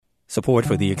Support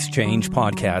for the Exchange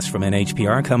podcast from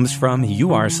NHPR comes from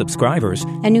you, our subscribers,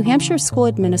 and New Hampshire School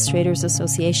Administrators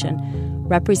Association,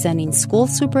 representing school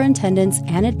superintendents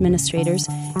and administrators,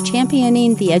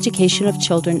 championing the education of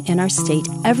children in our state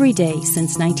every day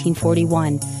since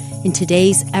 1941. In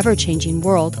today's ever-changing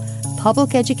world,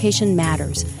 public education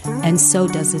matters, and so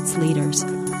does its leaders.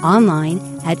 Online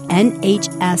at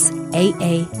nhsaa.org.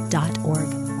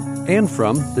 And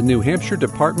from the New Hampshire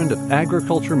Department of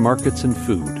Agriculture, Markets, and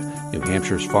Food. New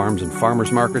Hampshire's farms and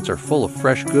farmers markets are full of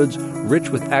fresh goods, rich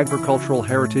with agricultural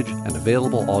heritage, and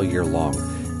available all year long.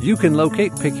 You can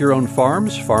locate Pick Your Own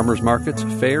Farms, farmers markets,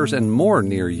 fairs, and more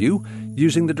near you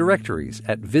using the directories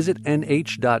at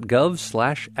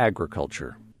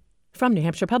visitnh.gov/agriculture. From New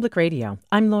Hampshire Public Radio,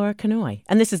 I'm Laura Canoy,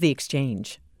 and this is The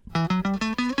Exchange.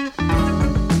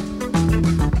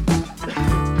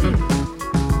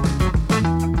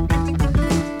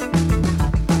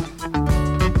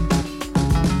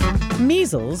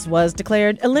 Measles was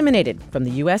declared eliminated from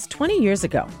the U.S. 20 years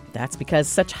ago. That's because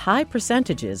such high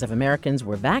percentages of Americans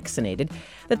were vaccinated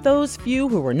that those few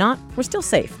who were not were still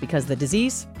safe because the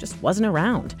disease just wasn't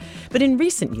around. But in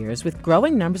recent years, with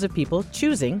growing numbers of people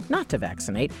choosing not to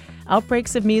vaccinate,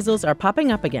 outbreaks of measles are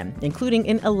popping up again, including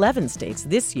in 11 states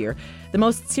this year, the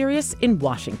most serious in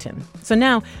Washington. So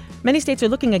now, many states are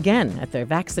looking again at their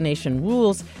vaccination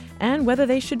rules and whether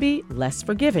they should be less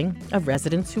forgiving of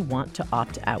residents who want to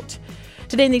opt out.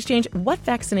 Today in The Exchange, what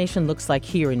vaccination looks like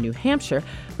here in New Hampshire,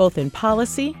 both in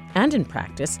policy and in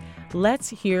practice. Let's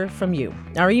hear from you.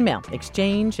 Our email,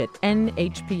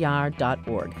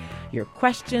 exchange@nhpr.org. Your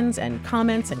questions and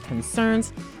comments and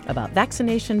concerns about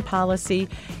vaccination policy,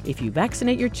 if you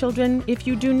vaccinate your children, if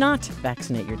you do not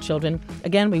vaccinate your children.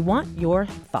 Again, we want your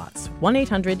thoughts.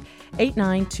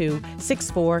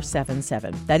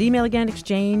 1-800-892-6477. That email again,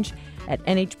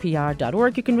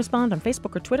 exchange@nhpr.org. You can respond on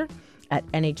Facebook or Twitter at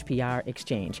NHPR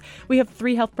Exchange. We have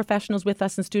three health professionals with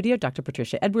us in studio. Dr.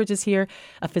 Patricia Edwards is here,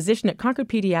 a physician at Concord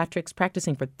Pediatrics,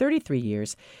 practicing for 33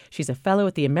 years. She's a fellow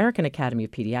at the American Academy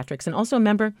of Pediatrics and also a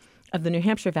member of the New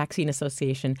Hampshire Vaccine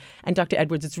Association. And Dr.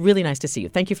 Edwards, it's really nice to see you.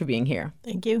 Thank you for being here.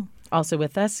 Thank you. Also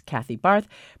with us, Kathy Barth,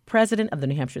 president of the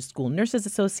New Hampshire School Nurses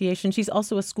Association. She's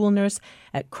also a school nurse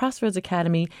at Crossroads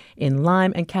Academy in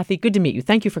Lyme. And Kathy, good to meet you.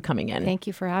 Thank you for coming in. Thank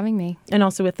you for having me. And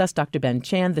also with us, Dr. Ben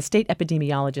Chan, the state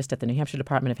epidemiologist at the New Hampshire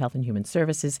Department of Health and Human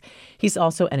Services. He's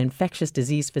also an infectious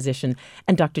disease physician.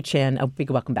 And Dr. Chan, a big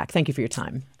welcome back. Thank you for your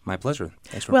time. My pleasure.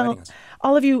 Thanks for inviting us.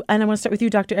 All of you, and I want to start with you,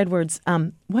 Dr. Edwards.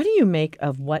 What do you make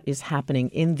of what is happening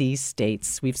in these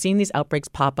states? We've seen these outbreaks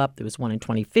pop up. There was one in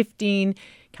 2015,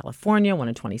 California, one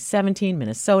in 2017,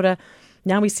 Minnesota.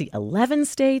 Now we see 11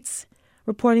 states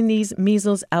reporting these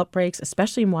measles outbreaks,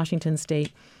 especially in Washington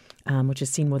state, which has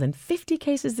seen more than 50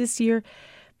 cases this year.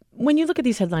 When you look at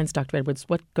these headlines, Dr. Edwards,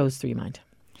 what goes through your mind?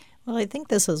 Well, I think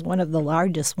this is one of the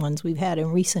largest ones we've had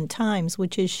in recent times,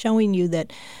 which is showing you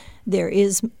that there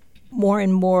is more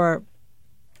and more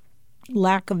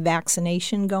lack of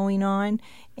vaccination going on.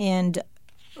 And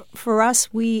for us,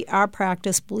 our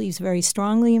practice believes very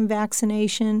strongly in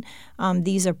vaccination.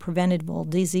 These are preventable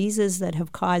diseases that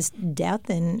have caused death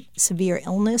and severe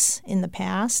illness in the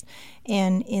past.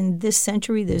 And in this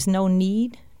century, there's no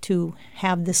need to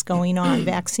have this going on.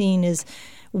 Vaccine is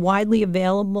widely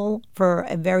available for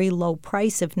a very low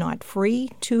price, if not free,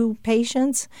 to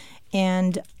patients.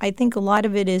 And I think a lot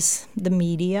of it is the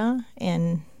media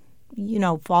and,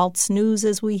 false news,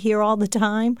 as we hear all the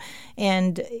time.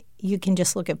 And you can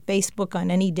just look at Facebook on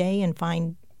any day and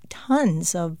find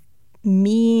tons of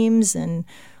memes and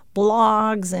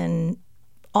blogs and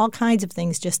all kinds of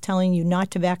things just telling you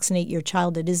not to vaccinate your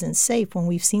child. It isn't safe when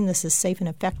we've seen this as safe and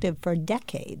effective for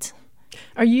decades.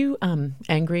 Are you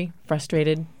angry,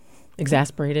 frustrated,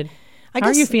 exasperated? How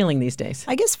are you feeling these days?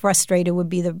 I guess frustrated would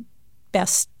be the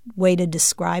best way to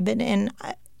describe it. And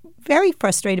very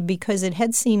frustrated because it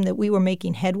had seemed that we were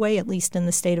making headway, at least in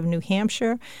the state of New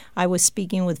Hampshire. I was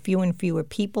speaking with fewer and fewer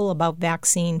people about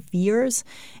vaccine fears,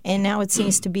 and now it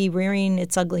seems to be rearing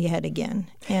its ugly head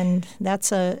again. And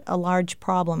that's a large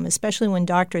problem, especially when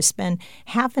doctors spend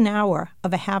half an hour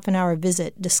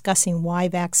visit discussing why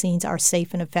vaccines are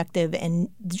safe and effective and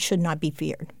should not be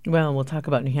feared. Well, we'll talk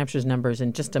about New Hampshire's numbers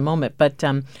in just a moment. But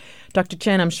Dr.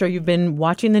 Chen, I'm sure you've been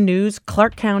watching the news.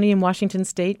 Clark County in Washington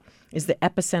state is the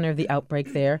epicenter of the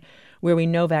outbreak there, where we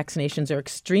know vaccinations are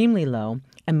extremely low.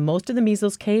 And most of the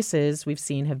measles cases we've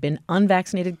seen have been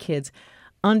unvaccinated kids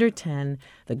under 10.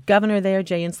 The governor there,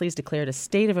 Jay Inslee, has declared a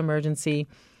state of emergency.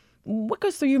 What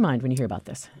goes through your mind when you hear about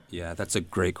this? Yeah, that's a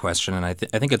great question, and I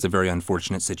think it's a very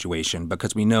unfortunate situation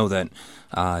because we know that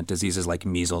diseases like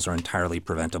measles are entirely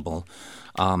preventable.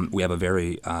 We have a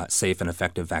very safe and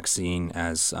effective vaccine,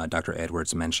 as Dr.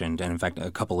 Edwards mentioned, and in fact, a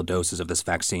couple of doses of this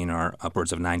vaccine are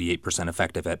upwards of 98%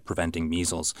 effective at preventing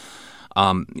measles.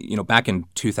 Back in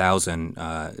 2000,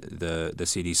 the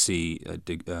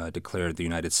CDC declared the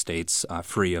United States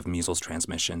free of measles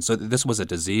transmission. So this was a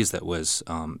disease that was,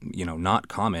 not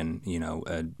common,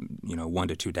 1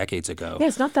 to 2 decades ago. Yeah,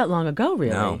 it's not that long ago,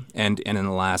 really. No, and in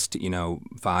the last,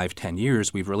 5-10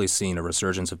 years, we've really seen a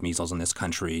resurgence of measles in this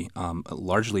country,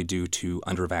 largely due to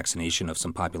under-vaccination of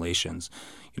some populations.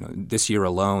 This year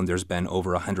alone, there's been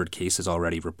over 100 cases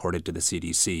already reported to the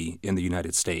CDC in the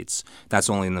United States. That's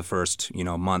only in the first,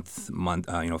 month,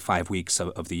 5 weeks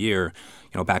of the year.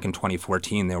 Back in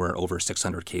 2014, there were over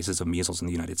 600 cases of measles in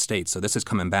the United States. So this is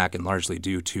coming back and largely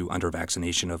due to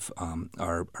under-vaccination of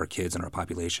our kids and our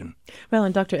population. Well,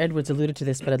 and Dr. Edwards alluded to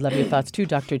this, but I'd love your thoughts too,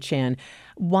 Dr. Chan.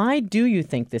 Why do you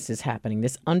think this is happening,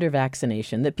 this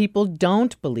under-vaccination, that people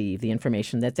don't believe the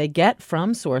information that they get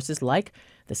from sources like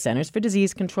the Centers for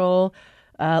Disease Control,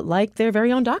 like their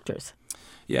very own doctors?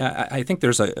 Yeah, I think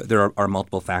there are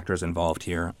multiple factors involved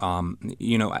here.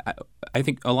 I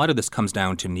think a lot of this comes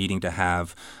down to needing to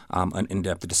have an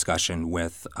in-depth discussion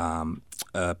with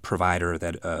a provider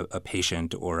that a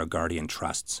patient or a guardian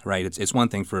trusts, right? It's one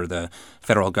thing for the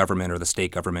federal government or the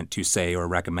state government to say or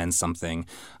recommend something.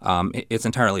 It's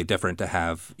entirely different to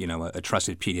have, a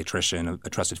trusted pediatrician, a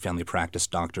trusted family practice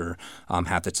doctor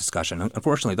have this discussion.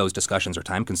 Unfortunately, those discussions are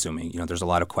time-consuming. There's a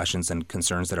lot of questions and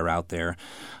concerns that are out there.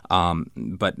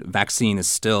 But vaccine is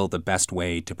still the best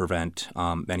way to prevent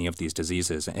many of these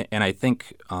diseases. And I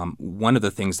think one of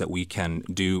the things that we can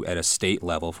do at a state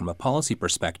level from a policy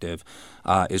perspective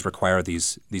is require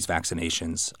these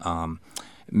vaccinations.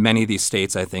 Many of these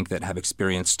states, I think, that have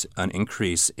experienced an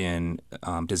increase in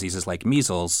diseases like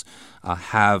measles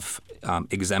have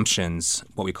exemptions,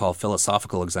 what we call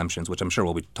philosophical exemptions, which I'm sure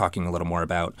we'll be talking a little more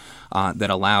about, that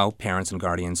allow parents and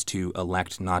guardians to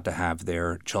elect not to have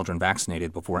their children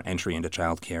vaccinated before entry into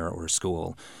childcare or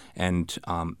school. And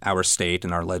our state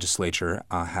and our legislature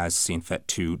has seen fit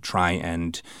to try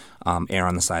and err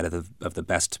on the side of the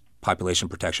best population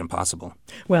protection possible.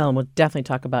 Well, and we'll definitely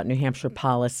talk about New Hampshire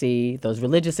policy, those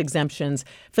religious exemptions,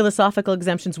 philosophical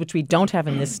exemptions, which we don't have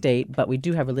in this state, but we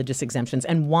do have religious exemptions,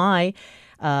 and why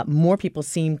more people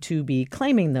seem to be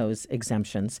claiming those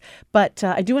exemptions. But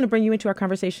I do want to bring you into our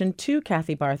conversation too,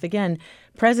 Kathy Barth, again,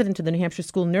 president of the New Hampshire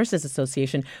School Nurses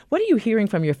Association. What are you hearing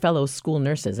from your fellow school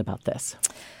nurses about this?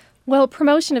 Well,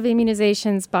 promotion of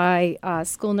immunizations by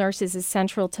school nurses is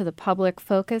central to the public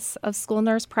focus of school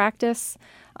nurse practice.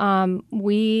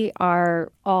 We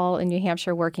are all in New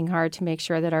Hampshire working hard to make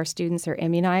sure that our students are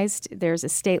immunized. There's a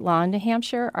state law in New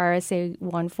Hampshire, RSA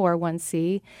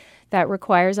 141C, that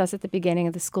requires us at the beginning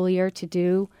of the school year to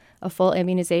do a full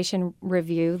immunization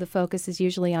review. The focus is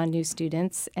usually on new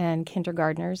students and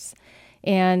kindergartners.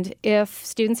 And if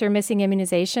students are missing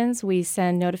immunizations, we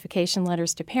send notification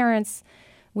letters to parents.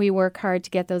 We work hard to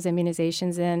get those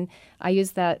immunizations in. I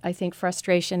use that, I think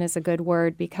frustration is a good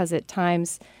word, because at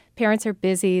times parents are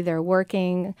busy, they're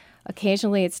working.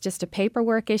 Occasionally it's just a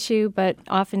paperwork issue, but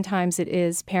oftentimes it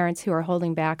is parents who are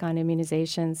holding back on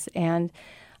immunizations. And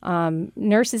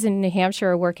nurses in New Hampshire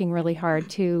are working really hard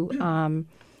to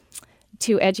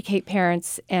educate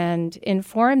parents and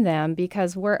inform them,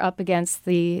 because we're up against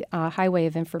the highway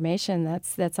of information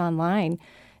that's online.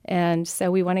 And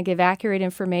so we want to give accurate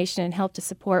information and help to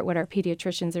support what our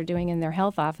pediatricians are doing in their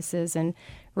health offices and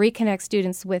reconnect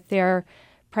students with their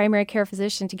primary care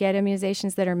physician to get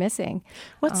immunizations that are missing.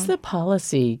 What's the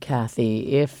policy,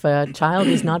 Kathy? If a child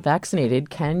is not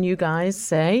vaccinated, can you guys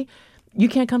say, you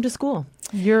can't come to school?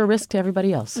 You're a risk to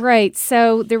everybody else. Right.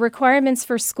 So the requirements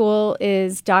for school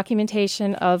is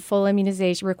documentation of full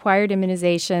immunization, required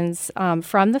immunizations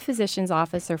from the physician's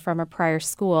office or from a prior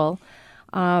school.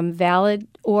 Valid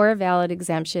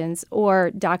exemptions,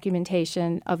 or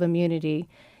documentation of immunity.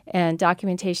 And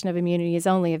documentation of immunity is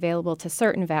only available to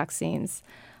certain vaccines.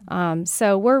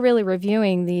 So we're really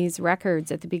reviewing these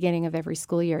records at the beginning of every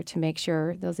school year to make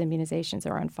sure those immunizations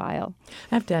are on file.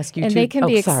 I have to ask you, and too. They can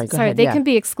They can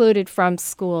be excluded from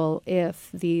school if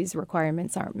these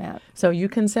requirements aren't met. So you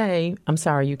can say, I'm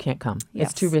sorry, you can't come.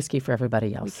 Yes. It's too risky for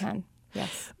everybody else. We can.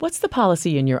 Yes. What's the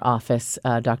policy in your office,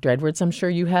 Dr. Edwards? I'm sure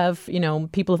you have,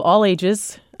 people of all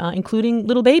ages, including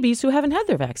little babies who haven't had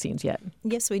their vaccines yet.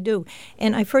 Yes, we do.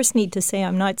 And I first need to say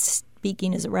I'm not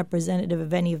speaking as a representative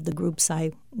of any of the groups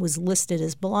I was listed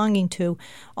as belonging to,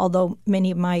 although many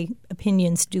of my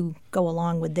opinions do go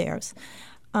along with theirs.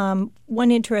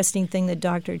 One interesting thing that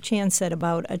Dr. Chan said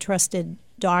about a trusted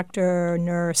doctor,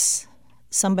 nurse,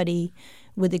 somebody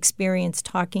with experience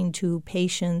talking to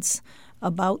patients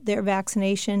about their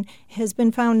vaccination has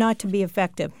been found not to be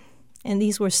effective. And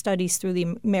these were studies through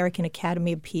the American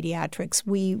Academy of Pediatrics.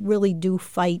 We really do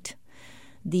fight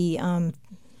the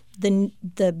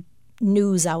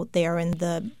news out there and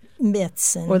the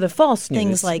myths and or the false news,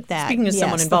 things like that. Speaking as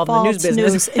someone involved in the news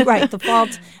business, right? The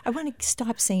false. I want to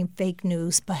stop saying fake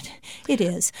news, but it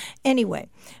is anyway.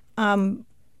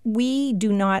 We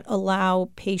do not allow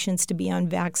patients to be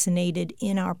unvaccinated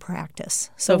in our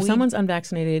practice. So if someone's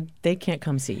unvaccinated, they can't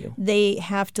come see you. They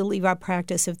have to leave our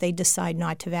practice if they decide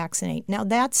not to vaccinate. Now,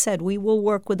 that said, we will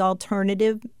work with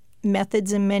alternative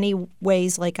methods in many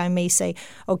ways. Like I may say,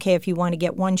 okay, if you want to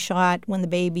get one shot when the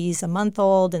baby's a month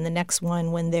old and the next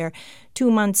one when they're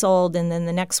 2 months old and then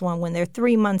the next one when they're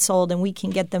 3 months old, and we can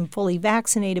get them fully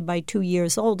vaccinated by 2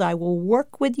 years old, I will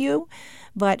work with you.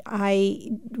 But I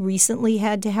recently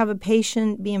had to have a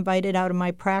patient be invited out of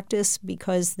my practice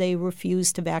because they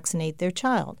refused to vaccinate their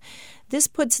child. This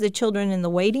puts the children in the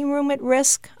waiting room at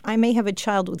risk. I may have a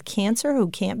child with cancer who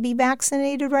can't be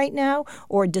vaccinated right now,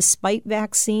 or despite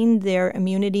vaccine, their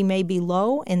immunity may be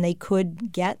low and they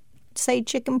could get, say,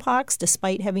 chickenpox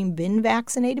despite having been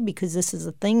vaccinated, because this is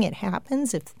a thing, it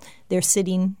happens if they're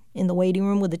sitting in the waiting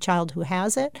room with a child who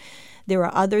has it. There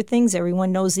are other things.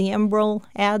 Everyone knows the Enbrel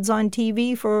ads on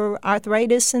TV for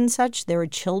arthritis and such. There are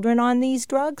children on these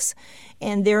drugs,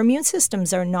 and their immune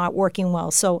systems are not working well.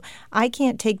 So I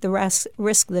can't take the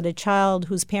risk that a child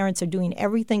whose parents are doing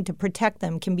everything to protect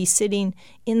them can be sitting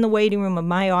in the waiting room of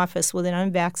my office with an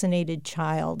unvaccinated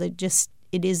child.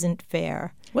 It isn't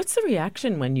fair. What's the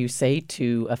reaction when you say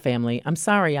to a family, I'm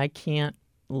sorry, I can't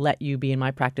let you be in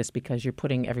my practice because you're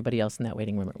putting everybody else in that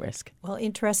waiting room at risk? Well,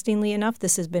 interestingly enough,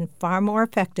 this has been far more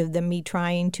effective than me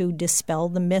trying to dispel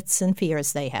the myths and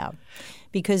fears they have,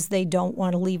 because they don't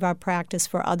want to leave our practice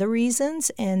for other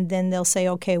reasons, and then they'll say,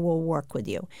 okay, we'll work with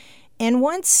you. And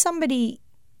once somebody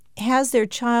has their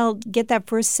child get that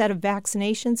first set of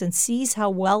vaccinations and sees how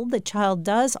well the child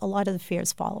does, a lot of the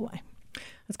fears fall away.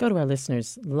 Let's go to our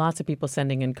listeners. Lots of people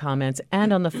sending in comments.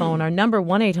 And on the phone, our number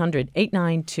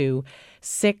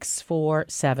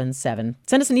 1-800-892-6477.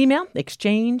 Send us an email,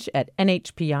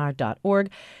 exchange@nhpr.org.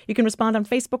 You can respond on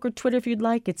Facebook or Twitter if you'd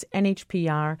like. It's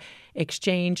NHPR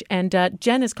Exchange. And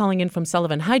Jen is calling in from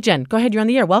Sullivan. Hi, Jen. Go ahead. You're on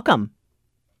the air. Welcome.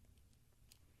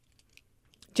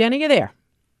 Jen, are you there?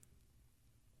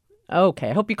 Okay,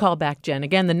 I hope you call back, Jen.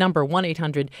 Again, the number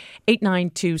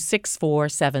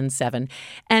 1-800-892-6477.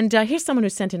 And here's someone who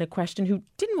sent in a question who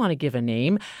didn't want to give a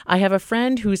name. I have a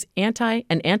friend who's an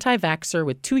anti-vaxxer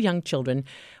with 2 young children.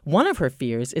 One of her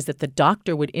fears is that the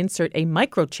doctor would insert a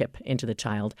microchip into the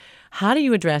child. How do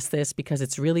you address this? Because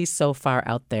it's really so far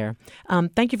out there.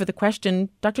 Thank you for the question.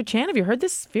 Dr. Chan, have you heard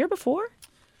this fear before?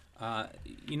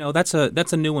 That's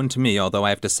a new one to me, although I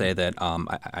have to say that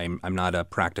I'm not a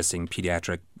practicing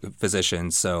pediatric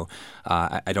physician, so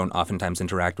I don't oftentimes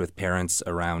interact with parents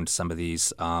around some of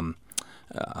these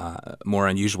more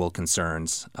unusual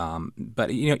concerns. But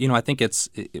I think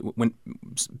when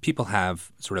people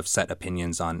have sort of set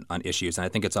opinions on issues, and I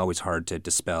think it's always hard to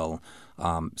dispel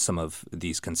some of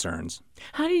these concerns.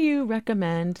 How do you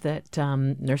recommend that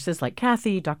nurses like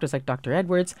Kathy, doctors like Dr.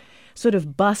 Edwards, sort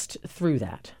of bust through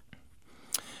that?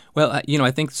 Well,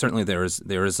 I think certainly there is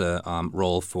a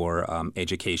role for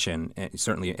education,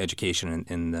 certainly education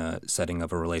in the setting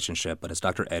of a relationship. But as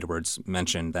Dr. Edwards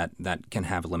mentioned, that can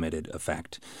have limited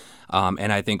effect.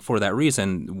 And I think for that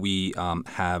reason, we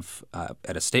have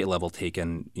at a state level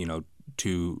taken,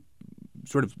 2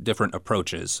 sort of different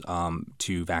approaches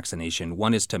to vaccination.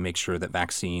 One is to make sure that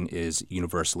vaccine is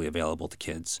universally available to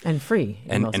kids and free,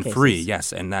 and free,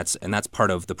 yes, and that's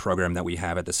part of the program that we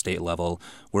have at the state level.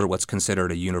 We're what's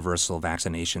considered a universal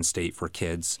vaccination state for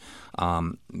kids,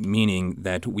 meaning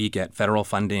that we get federal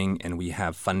funding and we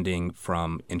have funding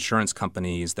from insurance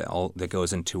companies that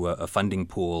goes into a funding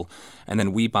pool, and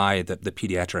then we buy the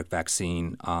pediatric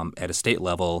vaccine at a state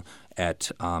level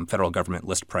at federal government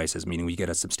list prices, meaning we get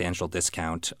a substantial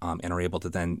discount and are able to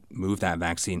then move that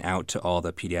vaccine out to all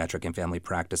the pediatric and family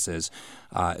practices.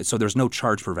 So there's no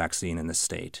charge for vaccine in the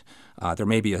state. There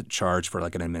may be a charge for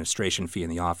like an administration fee in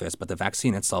the office, but the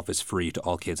vaccine itself is free to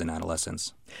all kids and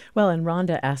adolescents. Well, and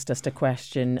Rhonda asked us a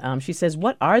question. She says,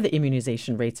 what are the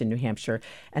immunization rates in New Hampshire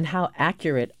and how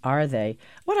accurate are they?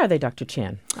 What are they, Dr.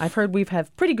 Chan? I've heard we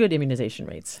have pretty good immunization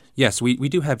rates. Yes, we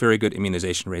do have very good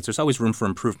immunization rates. There's always room for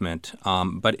improvement,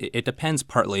 but it depends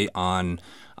partly on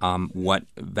what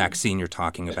vaccine you're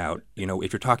talking about.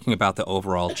 If you're talking about the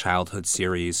overall childhood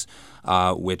series,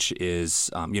 which is,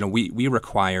 we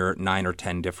require 9 or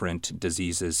 10 different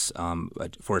diseases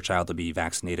for a child to be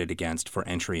vaccinated against for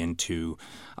entry into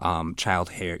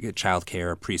child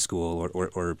care, preschool,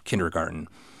 or kindergarten.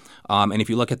 And if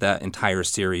you look at that entire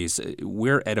series,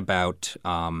 we're at about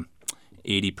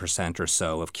 80% or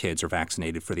so of kids are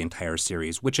vaccinated for the entire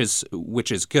series, which is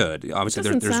good. Obviously,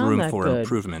 there's room for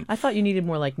improvement. I thought you needed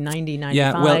more like 90,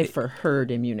 95 for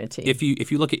herd immunity. If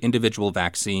you look at individual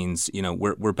vaccines,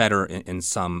 we're better in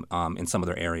some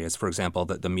other areas. For example,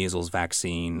 the measles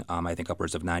vaccine, I think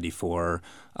upwards of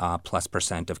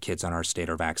 94% of kids in our state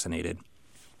are vaccinated.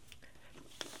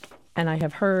 And I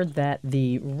have heard that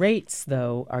the rates,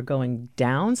 though, are going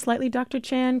down slightly, Dr.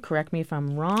 Chan. Correct me if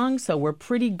I'm wrong. So we're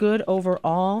pretty good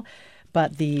overall.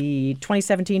 But the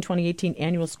 2017-2018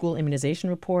 annual school immunization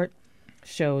report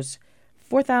shows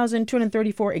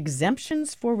 4,234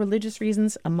 exemptions for religious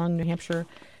reasons among New Hampshire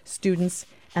students.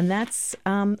 And that's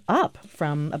up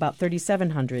from about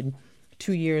 3,700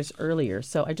 2 years earlier.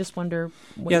 So I just wonder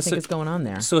what you think is going on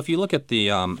there. So if you look at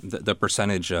the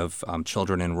percentage of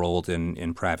children enrolled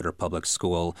in private or public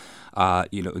school,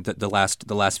 the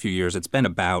last few years, it's been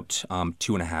about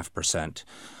 2.5%.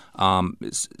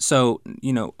 So,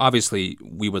 obviously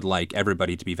we would like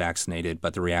everybody to be vaccinated,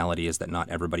 but the reality is that not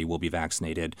everybody will be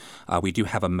vaccinated. We do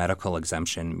have a medical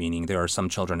exemption, meaning there are some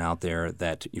children out there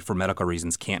that for medical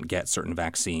reasons can't get certain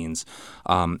vaccines.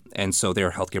 And so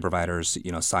their healthcare providers,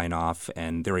 sign off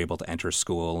and they're able to enter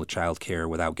school, childcare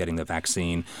without getting the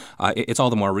vaccine. It's all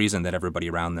the more reason that everybody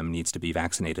around them needs to be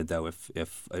vaccinated, though,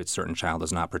 if a certain child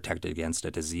is not protected against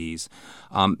a disease.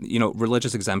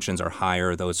 Religious exemptions are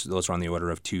higher. Those are on the order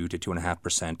of 2 to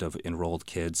 2.5% of enrolled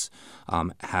kids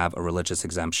have a religious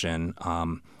exemption.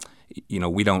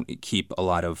 We don't keep a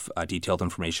lot of detailed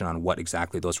information on what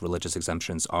exactly those religious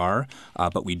exemptions are,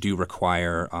 but we do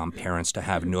require parents to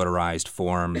have notarized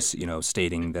forms,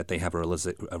 stating that they have a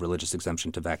religious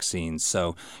exemption to vaccines.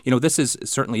 So, this is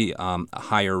certainly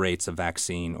higher rates of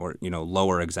vaccine or,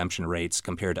 lower exemption rates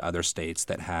compared to other states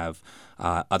that have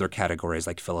other categories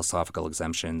like philosophical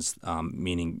exemptions,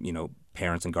 meaning,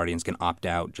 parents and guardians can opt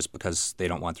out just because they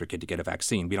don't want their kid to get a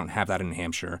vaccine. We don't have that in New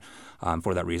Hampshire.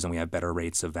 For that reason, we have better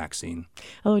rates of vaccine.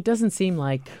 Oh, it doesn't seem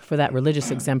like for that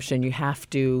religious exemption you have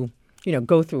to,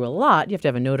 go through a lot. You have to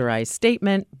have a notarized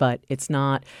statement, but it's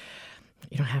not –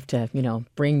 you don't have to,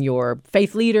 bring your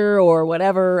faith leader or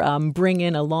whatever, bring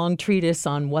in a long treatise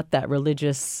on what that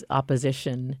religious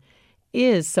opposition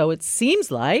is. So it seems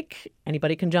like,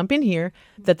 anybody can jump in here,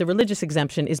 that the religious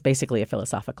exemption is basically a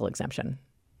philosophical exemption.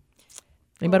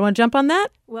 Anybody want to jump on that?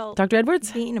 Well, Dr.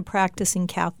 Edwards? Being a practicing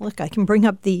Catholic, I can bring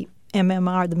up the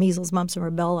MMR, the measles, mumps, and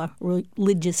rubella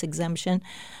religious exemption.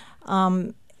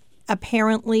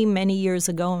 Apparently, many years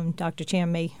ago, and Dr.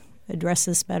 Chan may address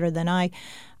this better than I,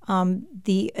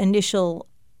 the initial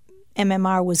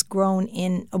MMR was grown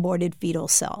in aborted fetal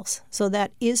cells. So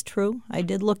that is true. I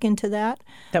did look into that.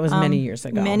 That was many years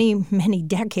ago. Many, many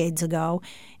decades ago.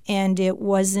 And it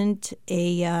wasn't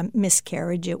a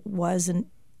miscarriage. It was an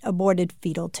aborted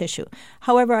fetal tissue.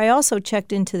 However, I also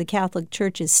checked into the Catholic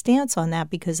Church's stance on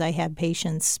that because I had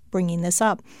patients bringing this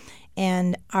up.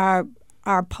 And our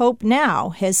Pope now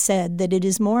has said that it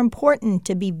is more important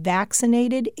to be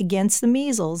vaccinated against the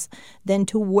measles than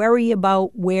to worry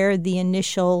about where the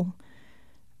initial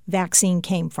vaccine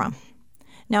came from.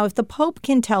 Now, if the Pope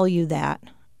can tell you that,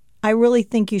 I really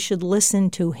think you should listen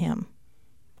to him.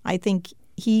 I think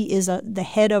he is the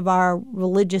head of our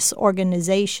religious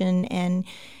organization, and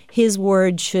his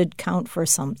word should count for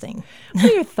something. What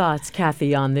are your thoughts,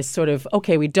 Kathy, on this sort of,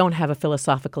 okay, we don't have a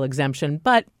philosophical exemption,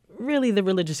 but really the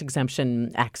religious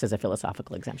exemption acts as a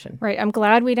philosophical exemption? Right. I'm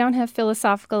glad we don't have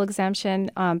philosophical exemption.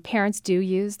 Parents do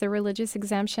use the religious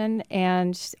exemption,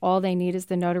 and all they need is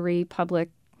the notary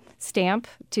public stamp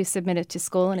to submit it to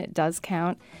school, and it does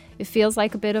count. It feels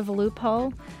like a bit of a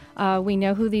loophole. We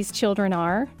know who these children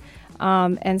are.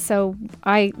 And so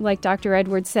I, like Dr.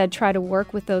 Edwards said, try to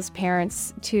work with those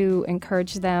parents to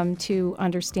encourage them to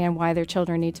understand why their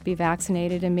children need to be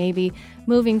vaccinated, and maybe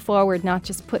moving forward, not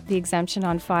just put the exemption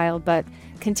on file, but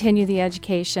continue the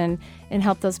education and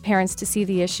help those parents to see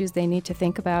the issues they need to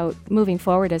think about moving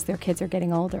forward as their kids are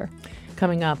getting older.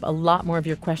 Coming up, a lot more of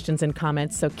your questions and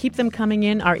comments, so keep them coming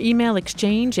in. Our email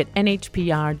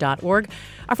exchange@nhpr.org.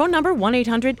 Our phone number,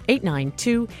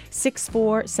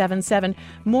 1-800-892-6477.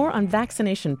 More on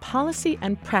vaccination policy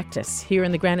and practice here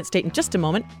in the Granite State in just a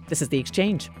moment. This is The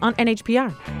Exchange on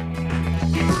NHPR.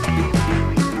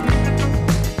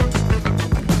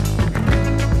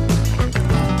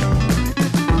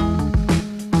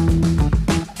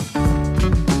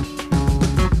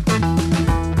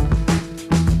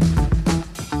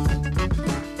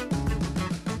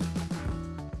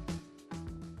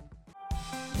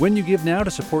 When you give now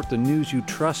to support the news you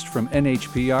trust from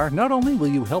NHPR, not only will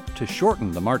you help to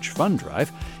shorten the March Fund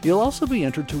Drive, you'll also be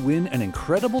entered to win an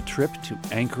incredible trip to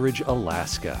Anchorage,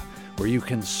 Alaska, where you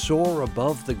can soar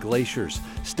above the glaciers,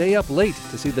 stay up late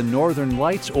to see the northern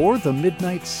lights or the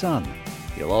midnight sun.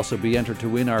 You'll also be entered to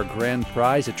win our grand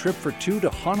prize, a trip for two to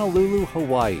Honolulu,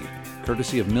 Hawaii,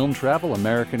 courtesy of Milne Travel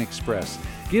American Express.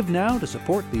 Give now to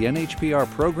support the NHPR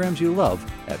programs you love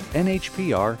at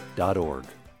nhpr.org.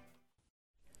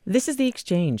 This is The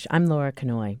Exchange. I'm Laura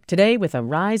Kanoy. Today, with a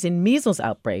rise in measles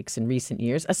outbreaks in recent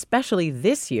years, especially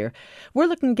this year, we're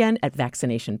looking again at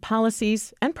vaccination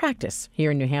policies and practice here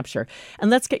in New Hampshire.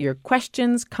 And let's get your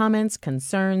questions, comments,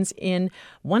 concerns in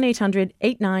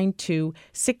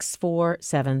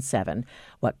 1-800-892-6477.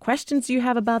 What questions do you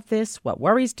have about this? What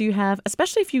worries do you have,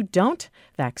 especially if you don't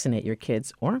vaccinate your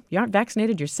kids or you aren't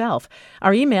vaccinated yourself?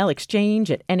 Our email,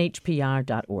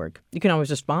 exchange@nhpr.org. You can always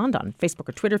respond on Facebook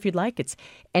or Twitter if you'd like. It's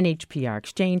NHPR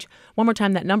Exchange. One more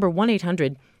time, that number,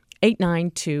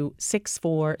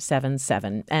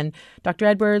 1-800-892-6477. And Dr.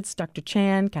 Edwards, Dr.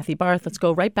 Chan, Kathy Barth, let's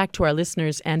go right back to our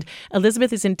listeners. And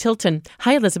Elizabeth is in Tilton.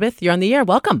 Hi, Elizabeth. You're on the air.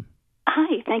 Welcome.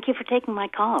 Hi. Thank you for taking my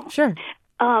call. Sure.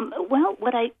 Well,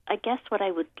 what I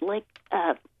would like,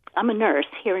 I'm a nurse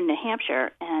here in New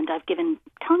Hampshire, and I've given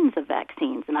tons of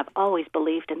vaccines, and I've always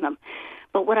believed in them.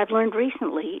 But what I've learned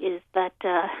recently is that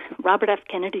Robert F.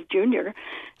 Kennedy Jr.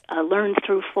 Learned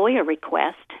through FOIA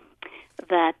request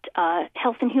that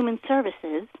Health and Human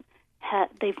Services,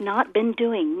 they've not been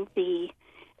doing the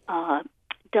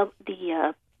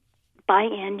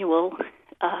biannual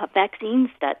vaccine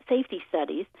safety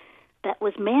studies that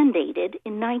was mandated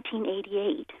in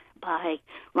 1988 by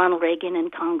Ronald Reagan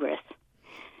and Congress.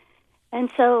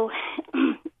 And so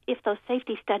if those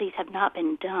safety studies have not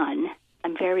been done,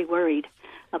 I'm very worried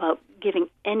about giving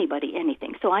anybody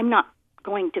anything. So I'm not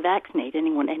going to vaccinate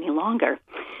anyone any longer.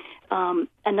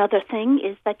 Another thing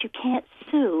is that you can't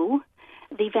sue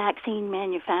the vaccine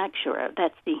manufacturer.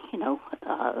 That's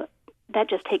that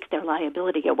just takes their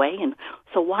liability away. And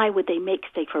so why would they make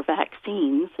safer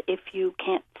vaccines if you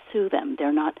can't sue them?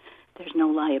 There's no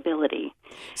liability.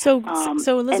 So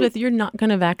Elizabeth, you're not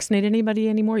going to vaccinate anybody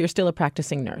anymore? You're still a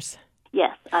practicing nurse?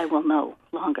 Yes, I will no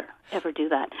longer ever do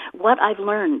that. What I've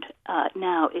learned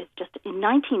now is just in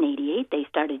 1988, they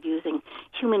started using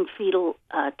human fetal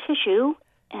tissue,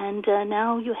 and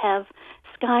now you have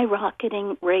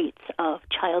skyrocketing rates of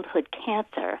childhood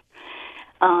cancer.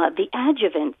 The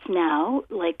adjuvants now,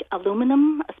 like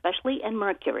aluminum especially, and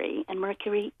mercury. And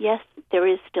mercury, yes, there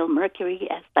is still mercury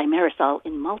as thimerosal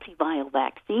in multi-vial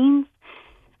vaccines.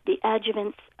 The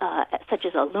adjuvants, such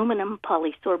as aluminum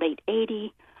polysorbate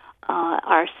 80,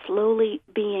 are slowly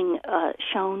being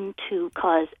shown to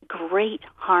cause great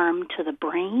harm to the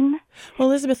brain. Well,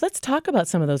 Elizabeth, let's talk about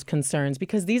some of those concerns,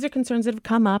 because these are concerns that have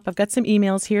come up. I've got some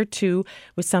emails here, too,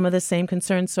 with some of the same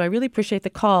concerns, so I really appreciate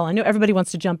the call. I know everybody wants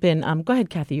to jump in. Go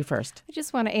ahead, Kathy, you first. I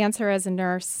just want to answer as a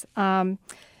nurse.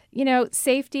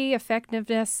 Safety,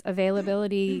 effectiveness,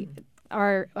 availability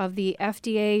are of the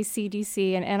FDA,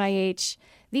 CDC, and NIH.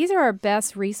 These are our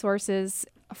best resources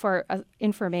for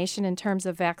information in terms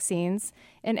of vaccines.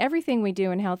 And everything we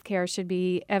do in healthcare should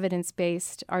be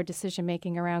evidence-based, our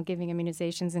decision-making around giving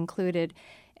immunizations included.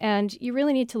 And you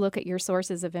really need to look at your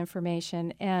sources of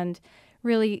information and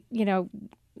really,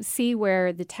 see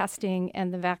where the testing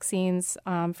and the vaccines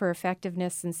for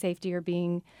effectiveness and safety are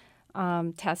being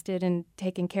tested and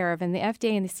taken care of. And the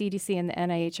FDA and the CDC and the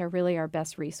NIH are really our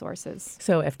best resources.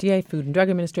 So FDA, Food and Drug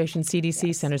Administration, CDC,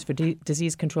 yes. Centers for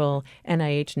Disease Control,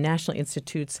 NIH, National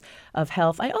Institutes of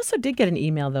Health. I also did get an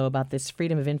email, though, about this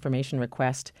Freedom of Information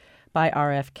request by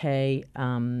RFK,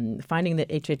 finding that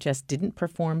HHS didn't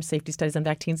perform safety studies on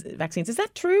vaccines. Is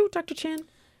that true, Dr. Chan?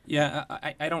 Yeah,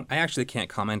 I actually can't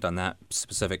comment on that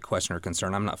specific question or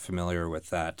concern. I'm not familiar with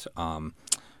that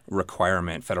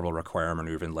federal requirement,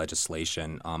 or even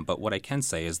legislation. But what I can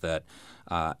say is that,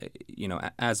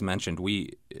 as mentioned,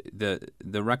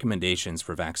 the recommendations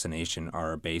for vaccination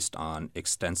are based on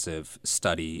extensive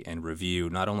study and review,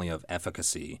 not only of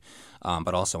efficacy,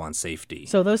 but also on safety.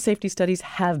 So those safety studies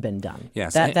have been done.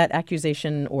 Yes, that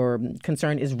accusation or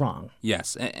concern is wrong.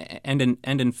 Yes, and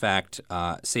in fact,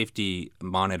 safety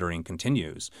monitoring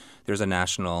continues. There's a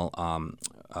national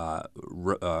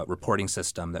reporting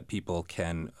system that people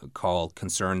can call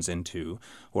concerns into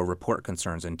or report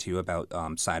concerns into about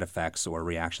side effects or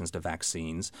reactions to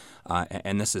vaccines.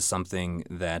 And this is something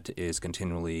that is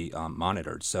continually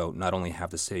monitored. So not only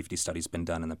have the safety studies been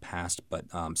done in the past, but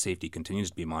safety continues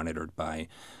to be monitored by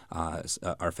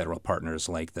our federal partners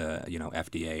like the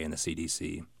FDA and the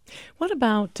CDC. What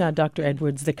about, Dr.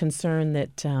 Edwards, the concern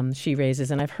that she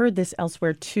raises, and I've heard this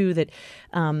elsewhere too, that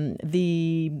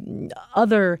the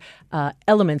other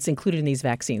elements included in these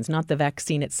vaccines, not the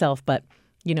vaccine itself, but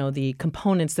the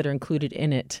components that are included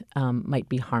in it might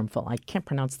be harmful. I can't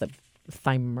pronounce the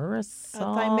thimerosal.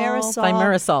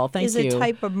 Thimerosal, thank you. Is a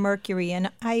type of mercury, and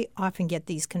I often get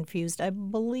these confused. I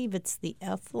believe it's the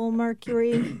ethyl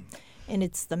mercury. And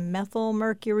it's the methyl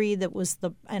mercury that was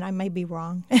and I may be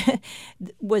wrong,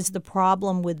 was the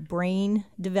problem with brain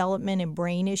development and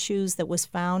brain issues that was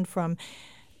found from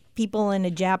people in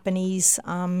a Japanese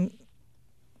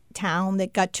town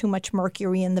that got too much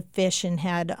mercury in the fish and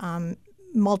had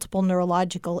multiple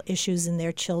neurological issues in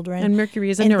their children. And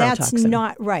mercury is a neurotoxin. That's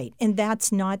not right. And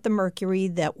that's not the mercury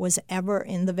that was ever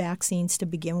in the vaccines to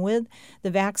begin with. The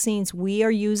vaccines we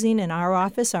are using in our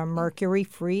office are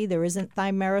mercury-free. There isn't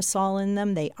thimerosal in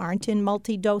them. They aren't in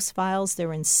multi-dose vials.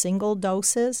 They're in single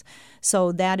doses.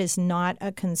 So that is not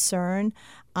a concern.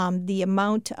 The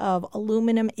amount of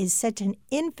aluminum is such an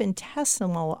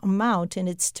infinitesimal amount, and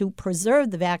it's to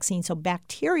preserve the vaccine so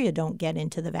bacteria don't get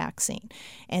into the vaccine.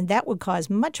 And that would cause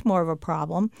much more of a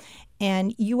problem.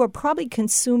 And you are probably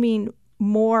consuming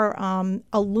more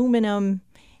aluminum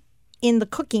in the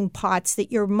cooking pots that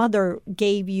your mother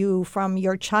gave you from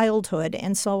your childhood.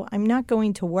 And so I'm not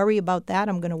going to worry about that.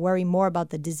 I'm going to worry more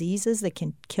about the diseases that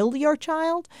can kill your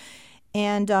child.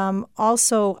 And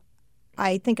also,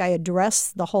 I think I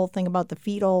addressed the whole thing about the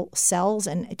fetal cells,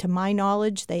 and to my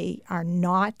knowledge, they are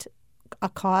not a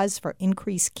cause for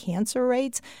increased cancer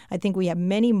rates. I think we have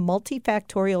many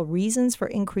multifactorial reasons for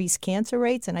increased cancer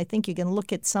rates, and I think you can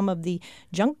look at some of the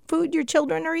junk food your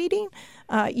children are eating,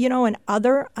 and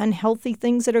other unhealthy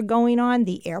things that are going on,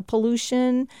 the air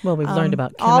pollution. Well, we've learned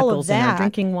about chemicals in our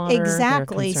drinking water.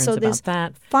 Exactly. So there's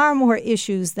that. Far more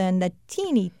issues than the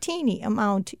teeny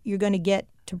amount you're going to get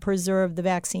to preserve the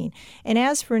vaccine. And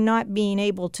as for not being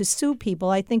able to sue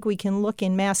people, I think we can look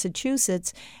in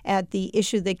Massachusetts at the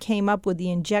issue that came up with the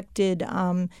injected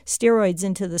steroids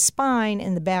into the spine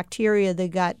and the bacteria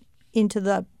that got into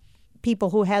the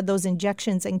people who had those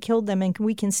injections and killed them. And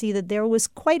we can see that there was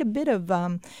quite a bit of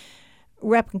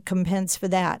recompense for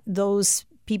that. Those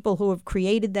people who have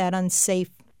created that unsafe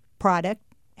product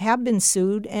have been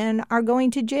sued and are going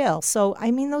to jail. So,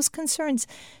 those concerns,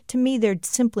 to me, they're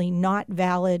simply not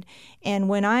valid. And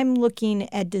when I'm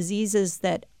looking at diseases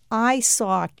that I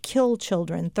saw kill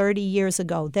children 30 years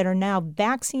ago that are now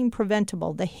vaccine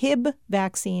preventable, the Hib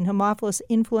vaccine, Haemophilus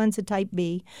influenza type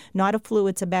B, not a flu,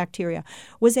 it's a bacteria,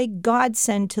 was a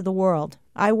godsend to the world.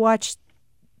 I watched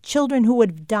children who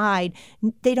would have died.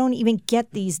 They don't even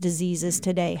get these diseases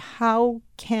today. How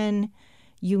can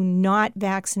you not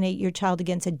vaccinate your child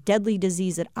against a deadly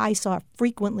disease that I saw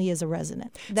frequently as a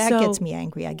resident? That gets me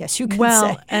angry, I guess you could say.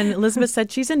 Well, and Elizabeth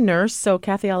said she's a nurse. So,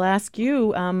 Kathy, I'll ask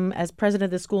you, as president of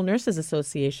the School Nurses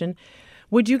Association,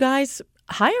 would you guys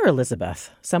hire Elizabeth,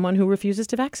 someone who refuses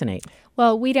to vaccinate?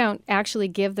 Well, we don't actually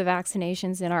give the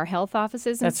vaccinations in our health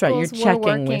offices in That's schools. Right.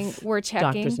 You're checking We're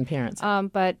checking doctors and parents.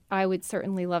 But I would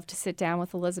certainly love to sit down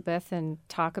with Elizabeth and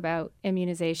talk about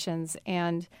immunizations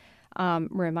and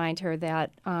remind her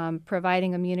that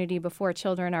providing immunity before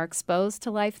children are exposed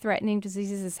to life-threatening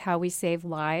diseases is how we save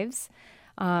lives.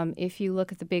 If you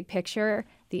look at the big picture,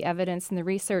 the evidence and the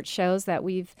research shows that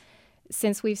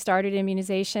since we've started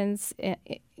immunizations,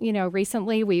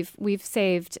 recently we've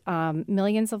saved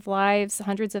millions of lives,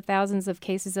 hundreds of thousands of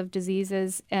cases of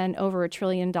diseases, and over $1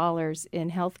 trillion in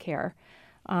health care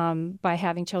by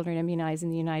having children immunized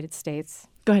in the United States.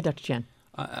 Go ahead, Dr. Chan.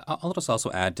 I'll just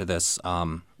also add to this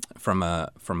from a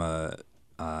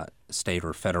state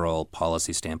or federal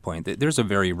policy standpoint. There's a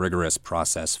very rigorous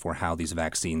process for how these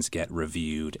vaccines get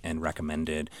reviewed and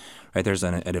recommended. Right? There's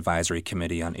an advisory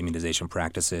committee on immunization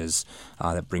practices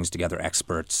that brings together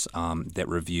experts that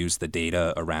reviews the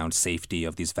data around safety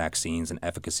of these vaccines and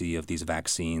efficacy of these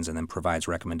vaccines, and then provides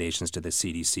recommendations to the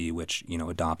CDC, which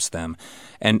adopts them.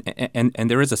 And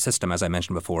there is a system, as I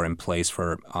mentioned before, in place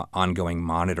for ongoing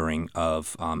monitoring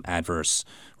of adverse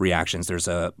reactions. There's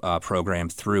a program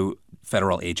through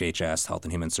federal HHS, Health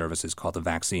and Human Services, called the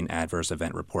Vaccine Adverse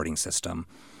Event Reporting System,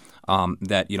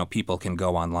 that people can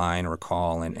go online or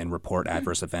call and report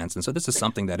adverse events. And so this is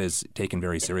something that is taken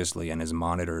very seriously and is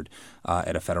monitored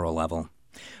at a federal level.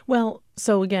 Well,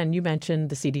 So again, you mentioned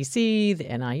the CDC, the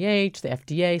NIH, the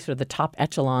FDA, sort of the top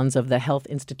echelons of the health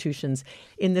institutions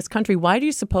in this country. Why do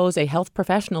you suppose a health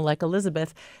professional like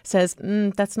Elizabeth says,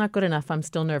 that's not good enough, I'm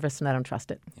still nervous and I don't trust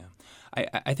it? Yeah.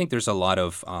 I think there's a lot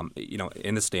of,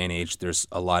 in this day and age, there's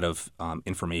a lot of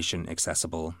information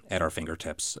accessible at our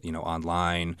fingertips,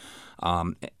 online.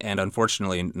 And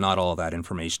unfortunately, not all of that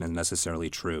information is necessarily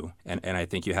true. And I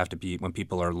think you have to be, when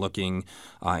people are looking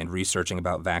and researching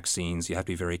about vaccines, you have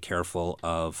to be very careful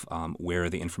of where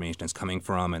the information is coming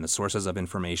from and the sources of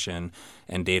information,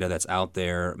 and data that's out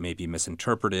there may be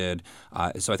misinterpreted.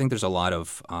 So I think there's a lot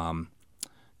of,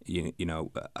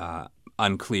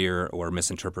 unclear or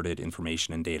misinterpreted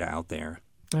information and data out there.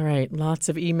 All right. Lots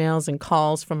of emails and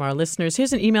calls from our listeners.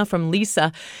 Here's an email from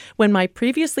Lisa. When my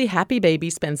previously happy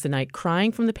baby spends the night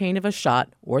crying from the pain of a shot,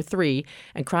 or 3,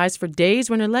 and cries for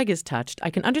days when her leg is touched, I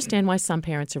can understand why some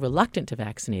parents are reluctant to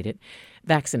vaccinate.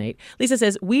 Lisa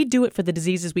says, we do it for the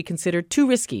diseases we consider too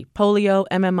risky: polio,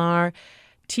 MMR,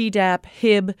 Tdap,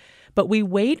 Hib. But we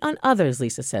wait on others,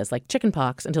 Lisa says, like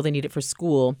chickenpox, until they need it for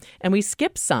school. And we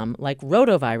skip some, like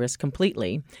rotavirus,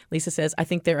 completely. Lisa says, I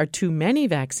think there are too many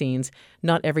vaccines.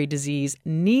 Not every disease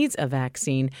needs a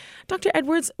vaccine. Dr.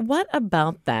 Edwards, what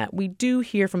about that? We do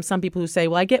hear from some people who say,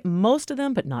 well, I get most of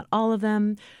them, but not all of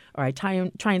them. Or I try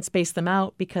and space them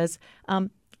out because,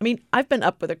 I've been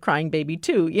up with a crying baby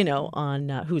too, on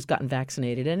who's gotten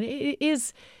vaccinated. And it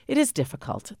is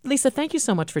difficult. Lisa, thank you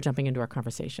so much for jumping into our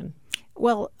conversation.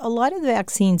 Well, a lot of the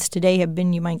vaccines today have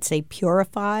been, you might say,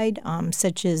 purified,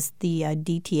 such as the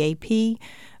DTaP,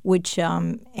 which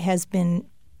has been,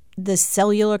 the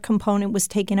cellular component was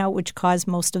taken out, which caused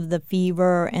most of the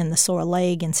fever and the sore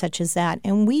leg and such as that.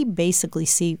 And we basically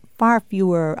see far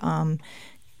fewer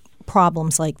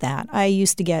problems like that. I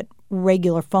used to get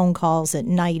regular phone calls at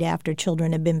night after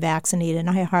children have been vaccinated, and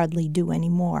I hardly do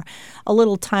anymore. A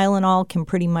little Tylenol can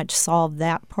pretty much solve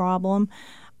that problem.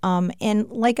 And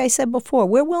like I said before,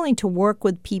 we're willing to work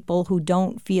with people who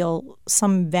don't feel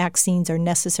some vaccines are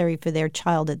necessary for their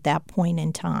child at that point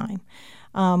in time.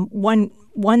 One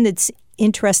that's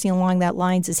interesting along that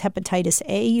lines is hepatitis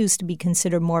A used to be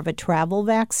considered more of a travel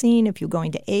vaccine if you're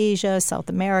going to Asia, South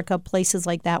America, places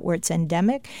like that where it's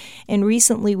endemic. And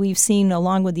recently we've seen,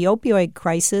 along with the opioid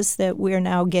crisis, that we're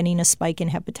now getting a spike in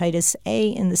hepatitis A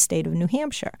in the state of New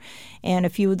Hampshire. And a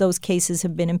few of those cases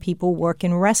have been in people who work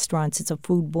in restaurants. It's a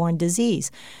foodborne disease.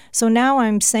 So now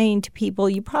I'm saying to people,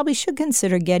 you probably should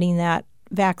consider getting that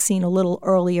vaccine a little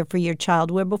earlier for your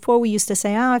child, where before we used to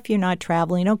say, if you're not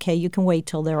traveling, okay, you can wait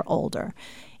till they're older.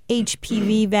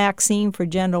 HPV vaccine for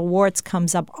genital warts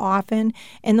comes up often.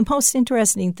 And the most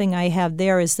interesting thing I have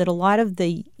there is that a lot of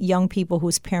the young people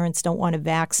whose parents don't want to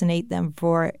vaccinate them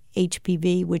for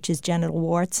HPV, which is genital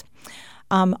warts,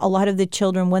 a lot of the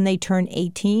children, when they turn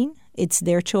 18, it's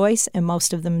their choice, and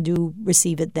most of them do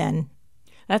receive it then.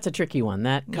 That's a tricky one.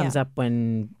 That comes up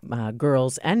when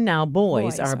girls and now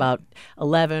boys are about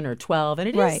 11 or 12. And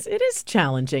it is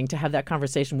challenging to have that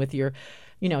conversation with your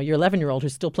 11-year-old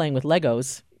who's still playing with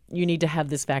Legos. You need to have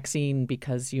this vaccine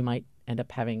because you might end up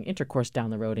having intercourse down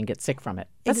the road and get sick from it.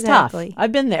 That's tough.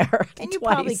 I've been there And you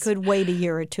probably could wait a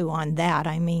year or two on that.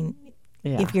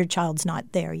 If your child's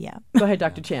not there yet. Go ahead,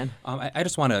 Dr. Chan. I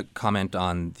just want to comment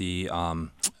on the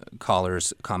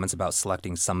caller's comments about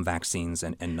selecting some vaccines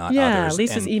and not others. Yeah,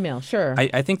 Lisa's email, sure.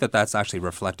 I think that's actually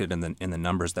reflected in the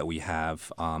numbers that we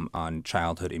have on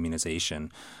childhood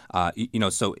immunization.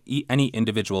 So any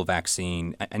individual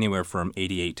vaccine, anywhere from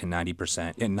 88 to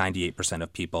 90%, and 98%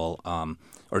 of people,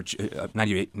 or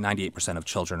 98% of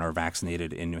children are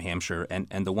vaccinated in New Hampshire.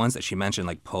 And the ones that she mentioned,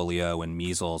 like polio and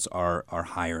measles, are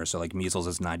higher. So like measles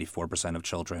is 94% of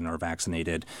children are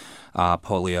vaccinated.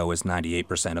 Polio is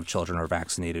 98% of children are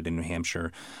vaccinated in New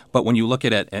Hampshire. But when you look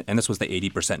at it, and this was the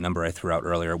 80% number I threw out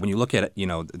earlier, when you look at it,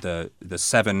 the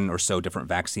 7 or so different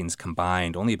vaccines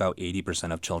combined, only about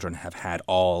 80% of children have had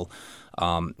all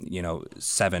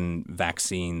 7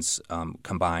 vaccines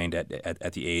combined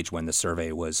at the age when the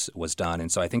survey was done.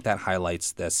 And so I think that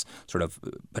highlights this sort of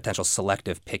potential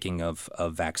selective picking of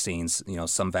vaccines.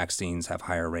 Some vaccines have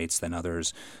higher rates than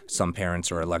others. Some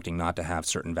parents are electing not to have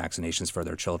certain vaccinations for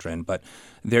their children. But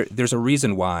there's a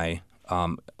reason why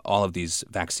all of these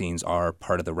vaccines are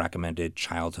part of the recommended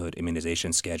childhood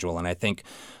immunization schedule. And I think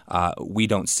we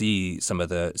don't see some of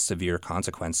the severe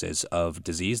consequences of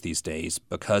disease these days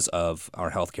because of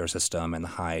our healthcare system and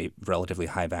the relatively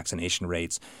high vaccination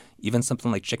rates. Even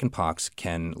something like chickenpox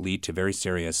can lead to very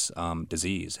serious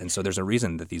disease. And so there's a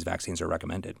reason that these vaccines are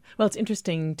recommended. Well, it's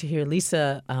interesting to hear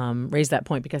Lisa raise that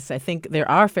point because I think there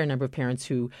are a fair number of parents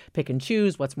who pick and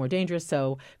choose what's more dangerous.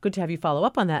 So good to have you follow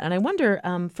up on that. And I wonder,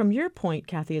 from your point,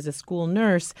 Kathy, as a school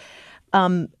nurse,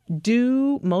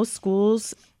 Do most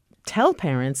schools tell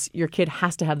parents your kid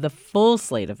has to have the full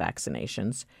slate of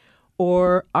vaccinations?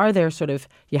 Or are there sort of,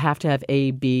 you have to have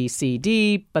A, B, C,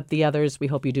 D, but the others we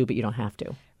hope you do, but you don't have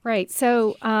to? Right.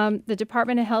 So the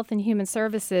Department of Health and Human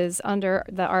Services, under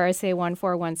the RSA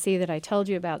 141C that I told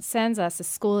you about, sends us a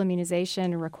school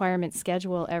immunization requirement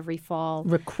schedule every fall.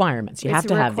 Requirements. You have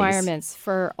to have these. Requirements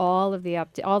for all of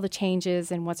all the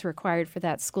changes and what's required for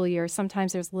that school year.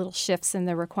 Sometimes there's little shifts in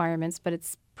the requirements, but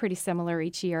it's pretty similar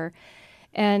each year.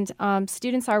 And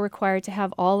students are required to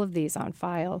have all of these on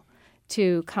file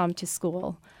to come to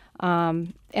school.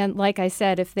 And like I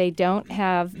said, if they don't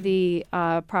have the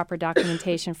proper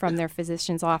documentation from their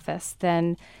physician's office,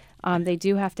 then they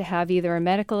do have to have either a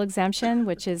medical exemption,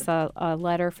 which is a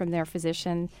letter from their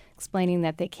physician explaining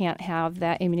that they can't have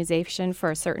that immunization for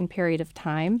a certain period of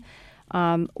time,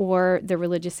 or the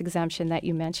religious exemption that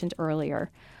you mentioned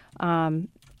earlier. And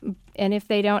if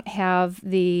they don't have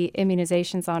the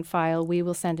immunizations on file, we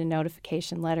will send a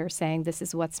notification letter saying this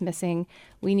is what's missing.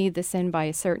 We need this in by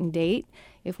a certain date.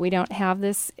 If we don't have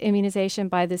this immunization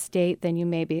by this date, then you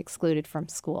may be excluded from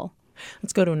school.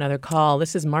 Let's go to another call.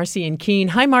 This is Marcy in Keene.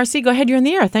 Hi, Marcy. Go ahead. You're in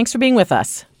the air. Thanks for being with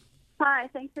us.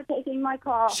 Hi. Thanks for taking my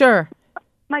call. Sure.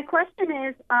 My question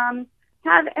is,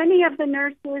 have any of the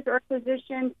nurses or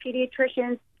physicians,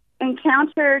 pediatricians,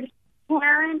 encountered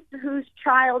parents whose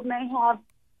child may have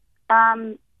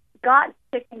got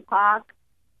chickenpox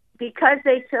because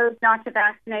they chose not to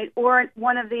vaccinate, or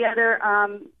one of the other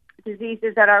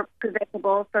diseases that are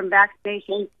preventable from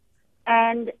vaccination,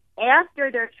 and after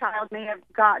their child may have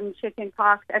gotten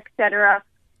chickenpox, etc.,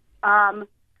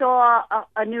 saw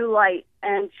a new light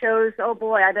and chose, oh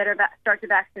boy, I better start to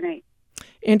vaccinate?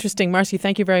 Interesting. Marcy,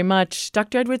 thank you very much.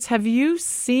 Dr. Edwards, have you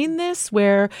seen this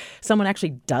where someone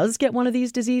actually does get one of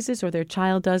these diseases, or their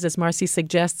child does, as Marcy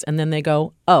suggests, and then they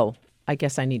go, oh, I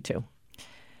guess I need to?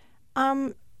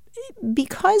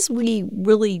 Because we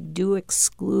really do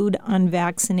exclude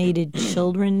unvaccinated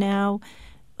children now.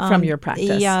 From your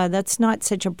practice. Yeah, that's not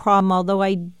such a problem, although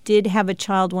I did have a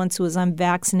child once who was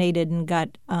unvaccinated and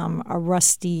got a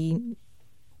rusty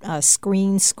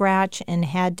screen scratch and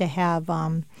had to have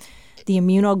the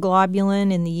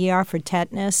immunoglobulin in the ER for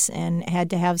tetanus and had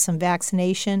to have some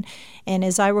vaccination. And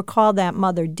as I recall, that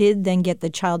mother did then get the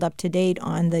child up to date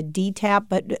on the DTaP,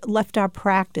 but left our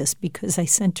practice because I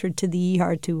sent her to the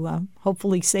ER to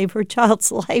hopefully save her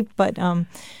child's life. But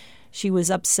she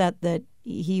was upset that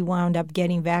he wound up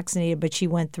getting vaccinated, but she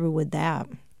went through with that.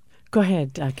 Go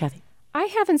ahead, Kathy. I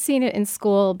haven't seen it in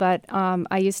school, but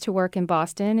I used to work in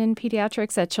Boston in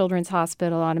pediatrics at Children's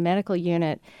Hospital on a medical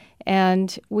unit.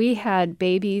 And we had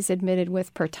babies admitted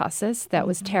with pertussis. That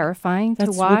was terrifying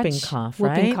to watch. Whooping cough,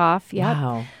 right? Whooping cough, yeah.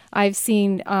 Wow. I've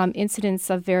seen incidents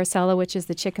of varicella, which is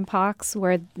the chickenpox,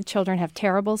 where the children have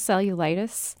terrible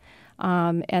cellulitis.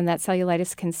 And that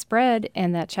cellulitis can spread,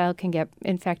 and that child can get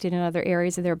infected in other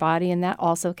areas of their body, and that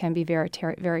also can be very,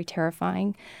 very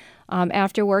terrifying.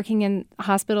 After working in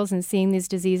hospitals and seeing these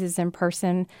diseases in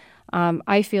person,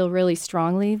 I feel really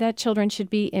strongly that children should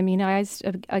be immunized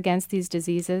against these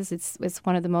diseases. It's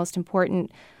one of the most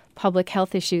important public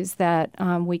health issues that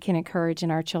we can encourage in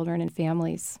our children and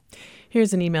families.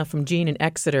 Here's an email from Jean in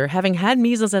Exeter. Having had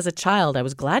measles as a child, I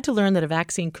was glad to learn that a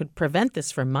vaccine could prevent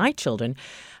this for my children.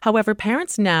 However,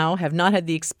 parents now have not had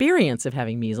the experience of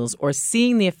having measles or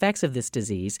seeing the effects of this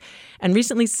disease. And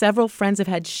recently, several friends have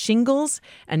had shingles,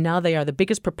 and now they are the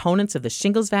biggest proponents of the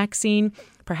shingles vaccine.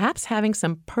 Perhaps having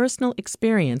some personal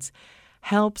experience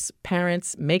helps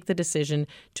parents make the decision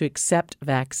to accept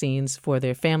vaccines for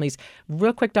their families.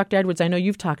 Real quick, Dr. Edwards, I know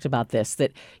you've talked about this,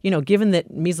 that, given that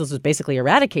measles was basically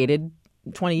eradicated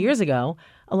 20 years ago,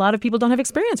 a lot of people don't have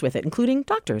experience with it, including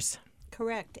doctors.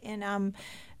 Correct. And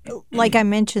like I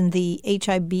mentioned, the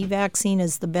HIV vaccine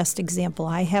is the best example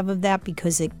I have of that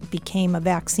because it became a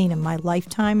vaccine in my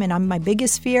lifetime. And my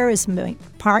biggest fear is my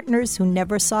partners who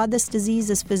never saw this disease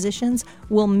as physicians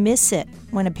will miss it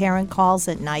when a parent calls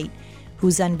at night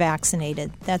who's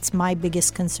unvaccinated. That's my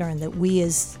biggest concern, that we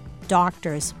as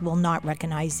doctors will not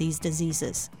recognize these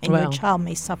diseases. And your child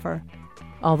may suffer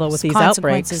Although with these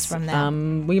consequences outbreaks, from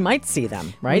that. we might see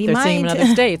them, right? We They're seeing them in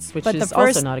other states, which but is the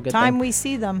also first not a good time thing. we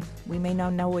see them, we may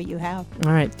not know what you have.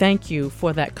 All right. Thank you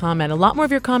for that comment. A lot more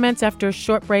of your comments after a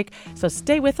short break, so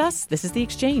stay with us. This is The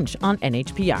Exchange on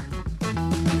NHPR.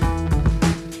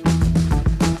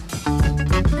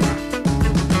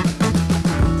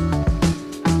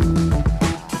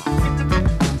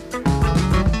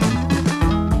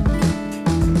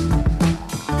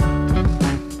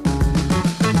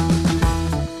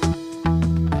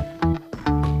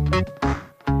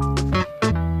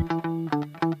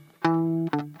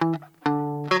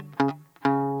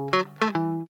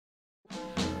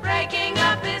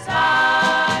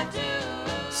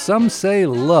 Some say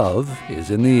love is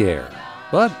in the air.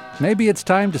 But maybe it's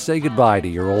time to say goodbye to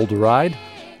your old ride.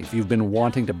 If you've been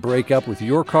wanting to break up with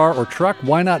your car or truck,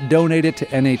 why not donate it to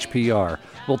NHPR?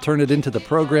 We'll turn it into the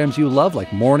programs you love,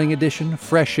 like Morning Edition,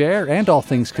 Fresh Air, and All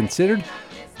Things Considered.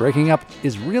 Breaking up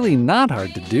is really not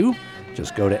hard to do.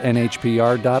 Just go to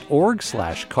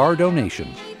nhpr.org/car donation.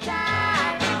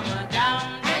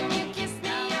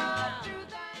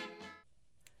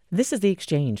 This is The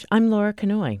Exchange. I'm Laura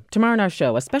Canoy. Tomorrow on our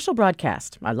show, a special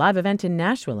broadcast, our live event in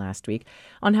Nashville last week,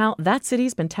 on how that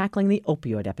city's been tackling the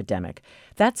opioid epidemic.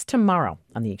 That's tomorrow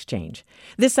on The Exchange.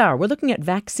 This hour, we're looking at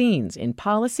vaccines in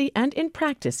policy and in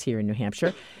practice here in New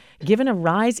Hampshire, given a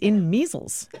rise in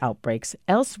measles outbreaks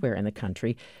elsewhere in the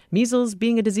country, measles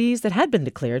being a disease that had been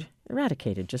declared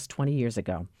eradicated just 20 years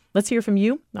ago. Let's hear from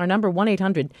you. Our number,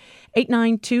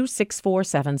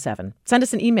 1-800-892-6477. Send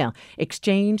us an email,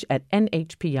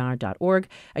 exchange@nhpr.org.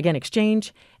 Again,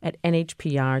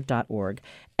 exchange@nhpr.org.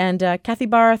 And Kathy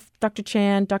Barth, Dr.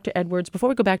 Chan, Dr. Edwards, before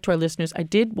we go back to our listeners, I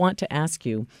did want to ask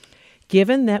you,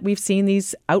 given that we've seen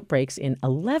these outbreaks in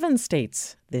 11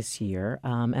 states this year,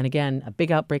 and again, a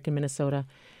big outbreak in Minnesota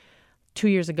 2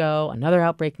 years ago, another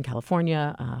outbreak in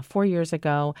California 4 years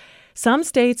ago. Some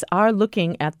states are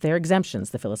looking at their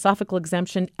exemptions, the philosophical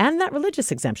exemption and that religious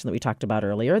exemption that we talked about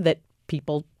earlier, that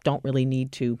people don't really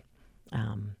need to,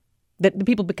 that the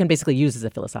people can basically use as a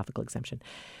philosophical exemption.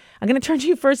 I'm going to turn to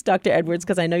you first, Dr. Edwards,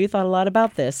 because I know you thought a lot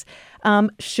about this.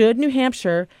 Should New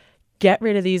Hampshire get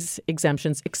rid of these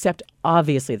exemptions, except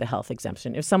obviously the health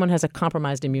exemption? If someone has a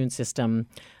compromised immune system,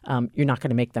 you're not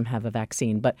going to make them have a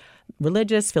vaccine. But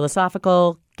religious,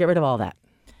 philosophical, get rid of all that.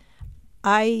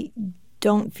 I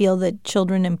don't feel that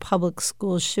children in public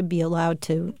schools should be allowed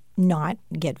to not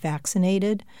get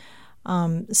vaccinated.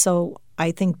 So I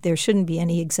think there shouldn't be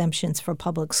any exemptions for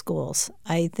public schools.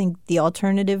 I think the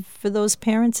alternative for those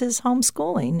parents is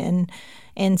homeschooling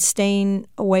and staying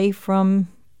away from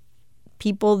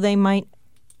people they might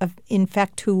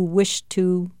infect who wish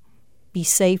to be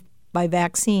safe by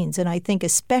vaccines. And I think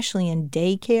especially in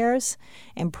daycares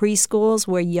and preschools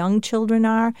where young children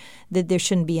are, that there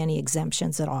shouldn't be any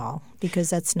exemptions at all, because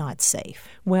that's not safe.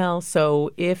 Well,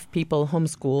 so if people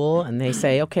homeschool and they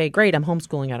say, okay, great, I'm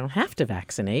homeschooling, I don't have to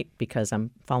vaccinate because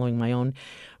I'm following my own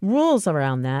rules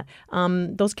around that,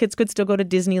 those kids could still go to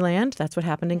Disneyland. That's what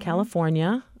happened in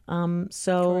California.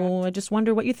 So correct. I just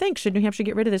wonder what you think. Should New Hampshire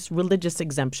get rid of this religious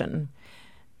exemption?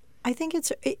 I think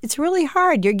it's really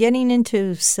hard. You're getting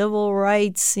into civil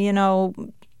rights, the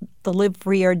live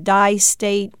free or die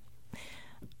state.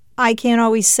 I can't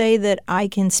always say that I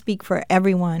can speak for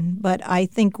everyone, but I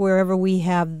think wherever we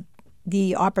have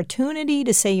the opportunity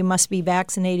to say you must be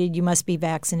vaccinated, you must be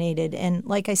vaccinated. And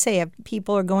like I say, if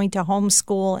people are going to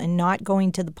homeschool and not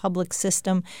going to the public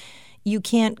system, you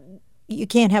can't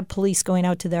have police going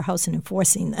out to their house and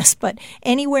enforcing this. But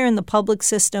anywhere in the public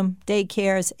system,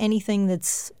 daycares, anything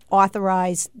that's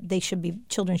authorized,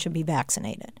 children should be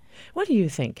vaccinated. What do you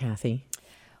think, Kathy?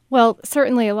 Well,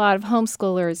 certainly a lot of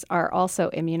homeschoolers are also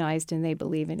immunized and they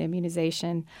believe in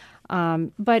immunization.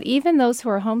 But even those who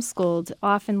are homeschooled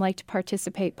often like to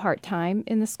participate part-time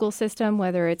in the school system,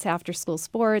 whether it's after-school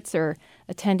sports or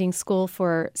attending school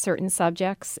for certain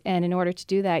subjects. And in order to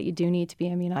do that, you do need to be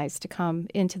immunized to come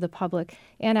into the public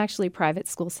and actually private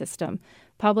school system.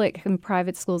 Public and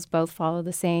private schools both follow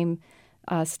the same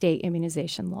state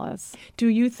immunization laws. Do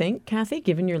you think, Kathy,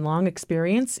 given your long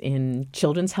experience in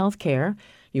children's health care,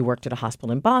 you worked at a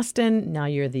hospital in Boston, now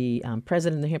you're the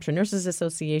president of the Hampshire Nurses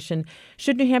Association,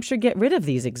 should New Hampshire get rid of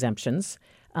these exemptions,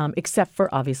 except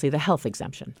for, obviously, the health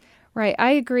exemption? Right. I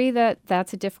agree that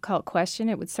that's a difficult question.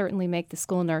 It would certainly make the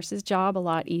school nurse's job a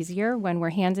lot easier when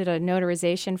we're handed a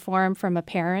notarization form from a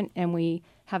parent and we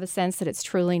have a sense that it's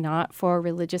truly not for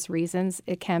religious reasons.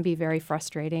 It can be very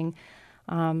frustrating.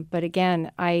 But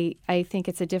again, I think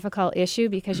it's a difficult issue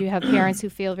because you have parents who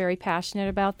feel very passionate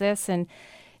about this, and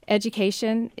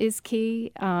education is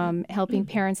key, helping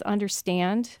parents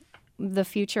understand the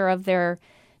future of their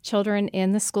children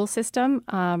in the school system.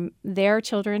 Their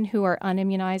children who are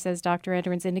unimmunized, as Dr.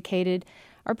 Edwards indicated,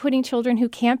 are putting children who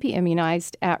can't be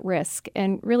immunized at risk,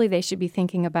 and really they should be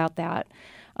thinking about that.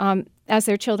 As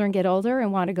their children get older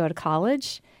and want to go to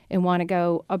college and want to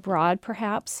go abroad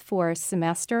perhaps for a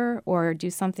semester or do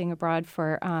something abroad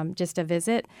for just a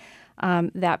visit,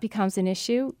 that becomes an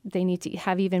issue. They need to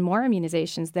have even more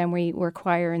immunizations than we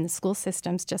require in the school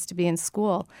systems just to be in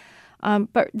school.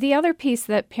 But the other piece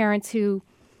that parents who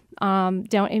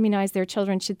don't immunize their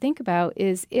children should think about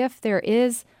is if there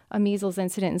is a measles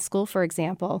incident in school, for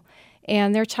example,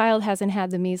 and their child hasn't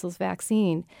had the measles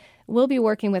vaccine, we'll be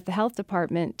working with the health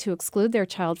department to exclude their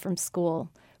child from school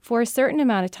for a certain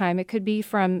amount of time, it could be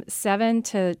from 7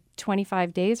 to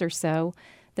 25 days or so,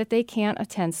 that they can't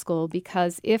attend school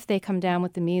because if they come down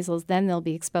with the measles, then they'll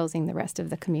be exposing the rest of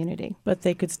the community. But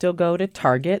they could still go to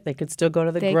Target. They could still go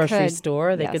to the grocery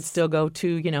store. They could still go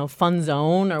to, Fun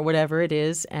Zone or whatever it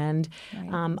is. And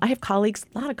I have colleagues,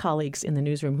 a lot of colleagues in the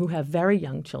newsroom who have very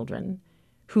young children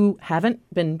who haven't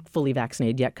been fully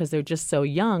vaccinated yet because they're just so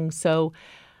young. So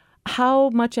how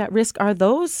much at risk are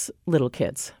those little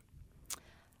kids?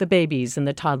 The babies and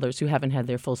the toddlers who haven't had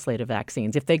their full slate of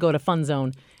vaccines, if they go to Fun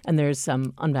Zone and there's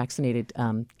some unvaccinated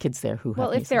kids there who have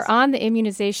measles. If they're on the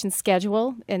immunization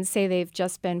schedule and say they've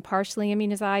just been partially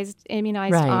immunized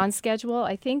on schedule,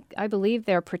 I believe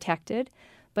they're protected.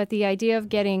 But the idea of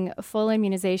getting full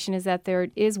immunization is that there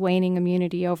is waning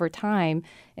immunity over time.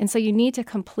 And so you need to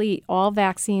complete all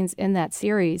vaccines in that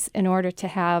series in order to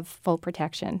have full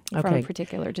protection from a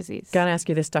particular disease. Got to ask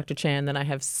you this, Dr. Chan, then I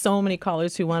have so many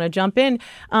callers who want to jump in.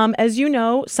 As you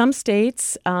know, some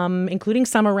states, including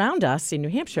some around us in New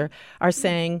Hampshire, are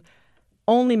saying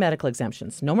only medical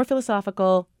exemptions. No more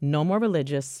philosophical, no more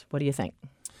religious. What do you think?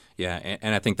 Yeah,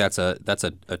 and I think that's a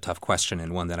tough question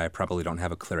and one that I probably don't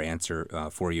have a clear answer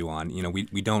for you on.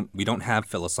 We don't have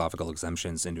philosophical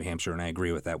exemptions in New Hampshire, and I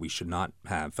agree with that. We should not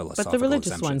have philosophical exemptions. But the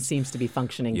religious one seems to be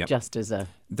functioning just as a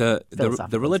the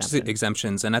religious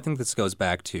exemptions, and I think this goes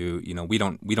back to we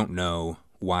don't know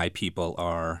why people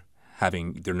are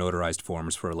having their notarized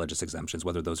forms for religious exemptions,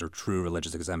 whether those are true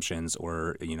religious exemptions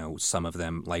or, some of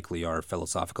them likely are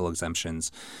philosophical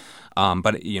exemptions.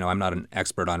 But I'm not an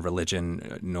expert on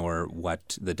religion nor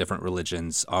what the different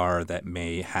religions are that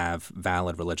may have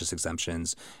valid religious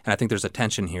exemptions. And I think there's a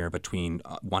tension here between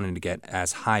wanting to get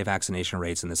as high vaccination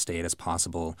rates in the state as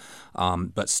possible,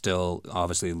 but still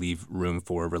obviously leave room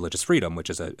for religious freedom,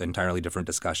 which is an entirely different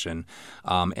discussion.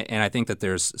 And I think that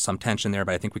there's some tension there,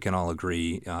 but I think we can all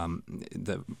agree,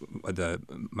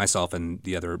 myself and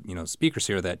the other speakers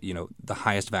here, that the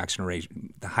highest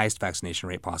vaccination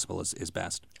rate possible is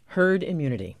best. Herd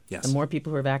immunity. Yes. The more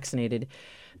people who are vaccinated,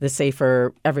 the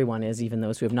safer everyone is, even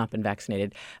those who have not been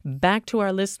vaccinated. Back to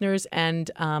our listeners,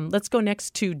 and let's go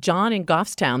next to John in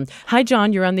Goffstown. Hi,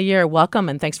 John. You're on the air. Welcome,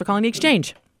 and thanks for calling the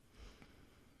Exchange.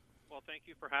 Well, thank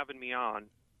you for having me on.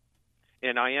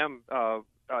 And I am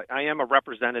a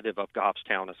representative of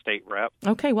Goffstown, a state rep.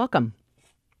 Okay, welcome.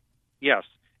 Yes,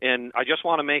 and I just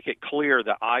want to make it clear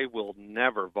that I will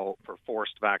never vote for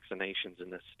forced vaccinations in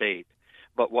this state.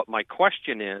 But what my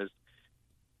question is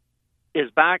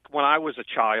back when I was a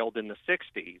child in the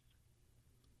 60s,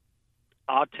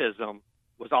 autism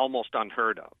was almost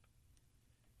unheard of.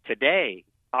 Today,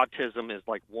 autism is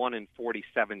like 1 in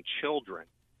 47 children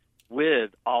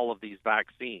with all of these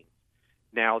vaccines.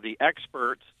 Now, the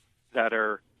experts that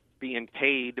are being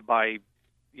paid by,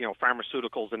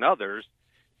 pharmaceuticals and others,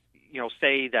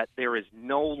 say that there is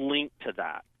no link to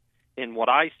that. And what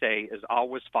I say is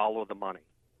always follow the money.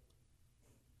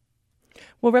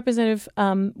 Well, Representative,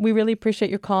 we really appreciate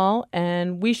your call,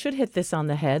 and we should hit this on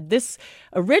the head. This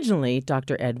originally,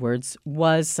 Dr. Edwards,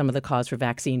 was some of the cause for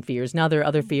vaccine fears. Now there are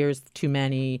other fears, too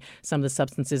many, some of the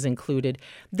substances included.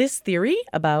 This theory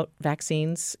about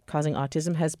vaccines causing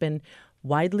autism has been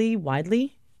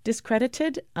widely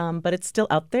discredited, but it's still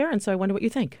out there, and so I wonder what you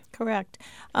think. Correct.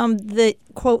 The,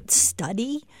 quote,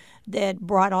 study that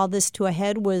brought all this to a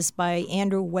head was by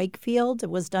Andrew Wakefield.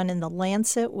 It was done in The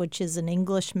Lancet, which is an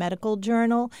English medical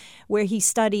journal, where he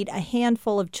studied a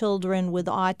handful of children with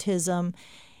autism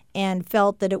and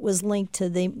felt that it was linked to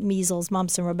the measles,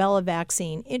 mumps, and rubella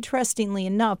vaccine. Interestingly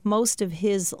enough, most of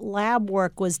his lab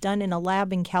work was done in a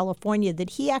lab in California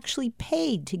that he actually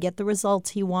paid to get the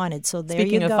results he wanted. So there you go.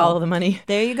 Speaking of follow the money.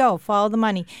 There you go, follow the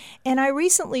money. And I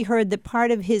recently heard that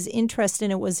part of his interest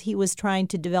in it was he was trying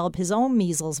to develop his own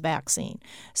measles vaccine.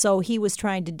 So he was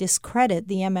trying to discredit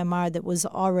the MMR that was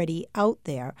already out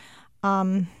there.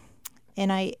 And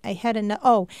I had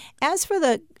as for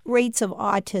the rates of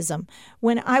autism,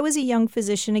 when I was a young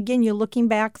physician, again, you're looking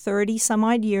back 30 some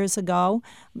odd years ago,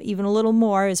 even a little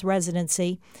more as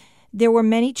residency, there were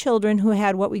many children who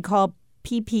had what we call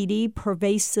PPD,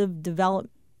 pervasive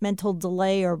developmental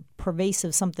delay, or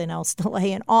pervasive something else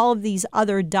delay, and all of these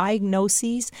other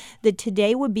diagnoses that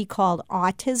today would be called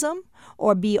autism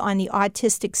or be on the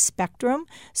autistic spectrum.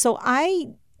 So I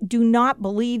do not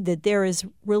believe that there is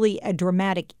really a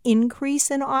dramatic increase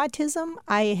in autism.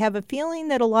 I have a feeling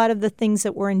that a lot of the things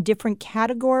that were in different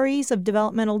categories of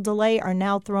developmental delay are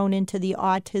now thrown into the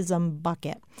autism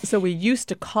bucket. So we used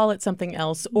to call it something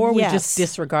else, or we just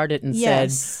disregard it and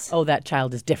said, oh, that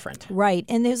child is different. Right.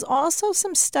 And there's also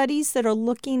some studies that are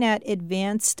looking at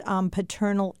advanced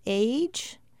paternal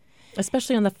age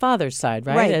Especially on the father's side,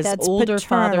 right? Right, As that's older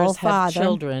paternal fathers have father.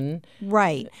 children.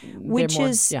 Right, which more,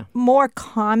 is yeah. more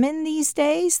common these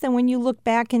days than when you look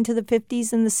back into the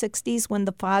 50s and the 60s when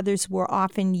the fathers were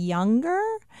often younger.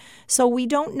 So we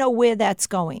don't know where that's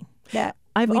going.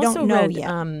 I've we also don't know read,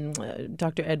 yet.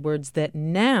 Dr. Edwards, that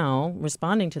now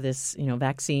responding to this,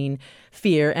 vaccine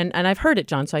fear, and I've heard it,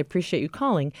 John, so I appreciate you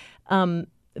calling,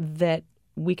 that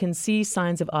we can see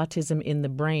signs of autism in the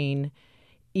brain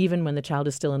even when the child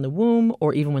is still in the womb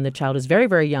or even when the child is very,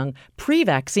 very young,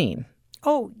 pre-vaccine.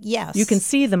 Oh, yes. You can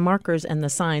see the markers and the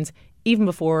signs even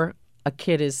before a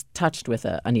kid is touched with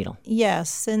a needle.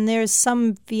 Yes, and there's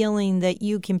some feeling that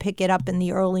you can pick it up in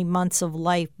the early months of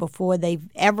life before they've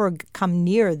ever come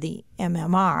near the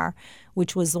MMR,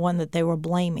 which was the one that they were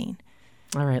blaming.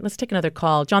 All right, let's take another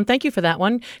call. John, thank you for that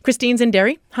one. Christine's in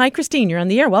Derry. Hi, Christine. You're on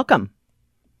the air. Welcome.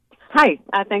 Hi.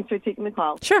 Thanks for taking the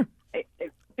call. Sure. I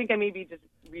think I may be just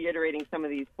reiterating some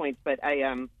of these points, but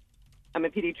I'm a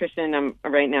pediatrician.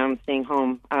 Right now I'm staying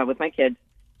home with my kids,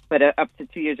 but up to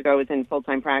 2 years ago I was in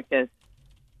full-time practice.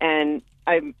 And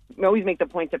I always make the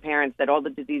point to parents that all the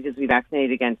diseases we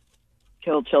vaccinate against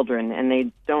kill children, and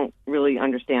they don't really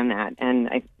understand that. And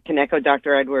I can echo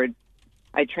Dr. Edwards.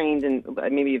 I trained in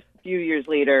maybe a few years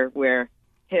later where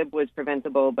Hib was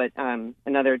preventable, but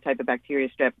another type of bacteria,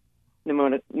 strep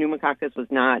pneumococcus, was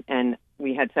not. And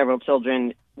we had several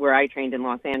children where I trained in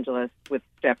Los Angeles with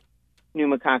strep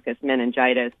pneumococcus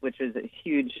meningitis, which was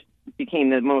became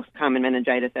the most common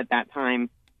meningitis at that time.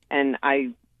 And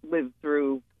I lived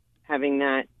through having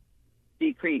that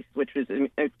decrease, which was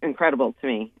incredible to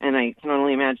me. And I can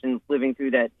only imagine living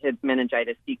through that Hib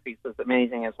meningitis decrease was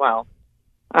amazing as well.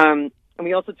 And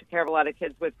we also took care of a lot of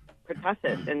kids with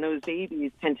pertussis, and those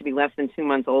babies tend to be less than 2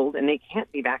 months old, and they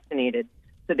can't be vaccinated.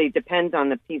 So they depend on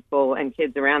the people and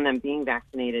kids around them being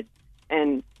vaccinated.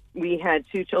 And we had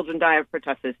 2 children die of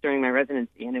pertussis during my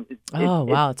residency, and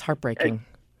it's heartbreaking.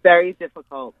 It's very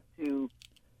difficult to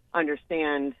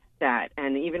understand that.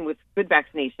 And even with good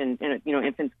vaccination,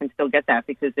 infants can still get that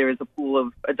because there is a pool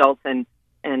of adults and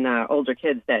older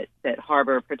kids that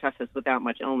harbor pertussis without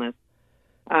much illness.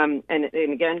 And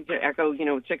again, to echo,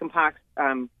 chickenpox,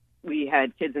 we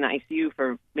had kids in the ICU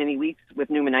for many weeks with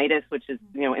pneumonitis, which is,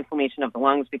 inflammation of the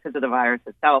lungs because of the virus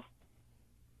itself.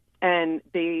 And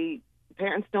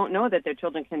parents don't know that their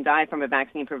children can die from a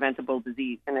vaccine-preventable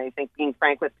disease. And I think being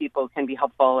frank with people can be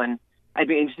helpful. And I'd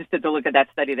be interested to look at that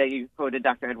study that you quoted,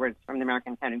 Dr. Edwards, from the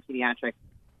American Academy of Pediatrics.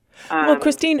 Well,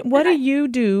 Christine, what do you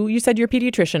do? You said you're a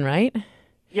pediatrician, right?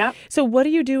 Yep. So what do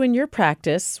you do in your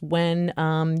practice when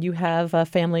you have a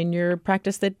family in your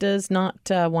practice that does not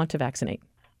want to vaccinate?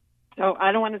 So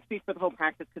I don't want to speak for the whole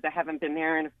practice because I haven't been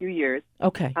there in a few years.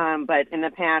 Okay. But in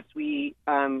the past, we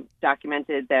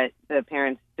documented that the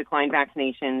parents declined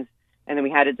vaccinations, and then we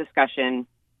had a discussion.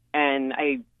 And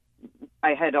I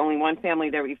had only one family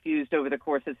that refused over the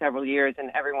course of several years, and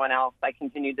everyone else, I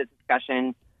continued the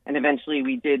discussion. And eventually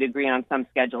we did agree on some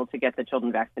schedule to get the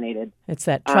children vaccinated. It's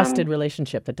that trusted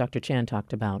relationship that Dr. Chan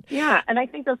talked about. Yeah, and I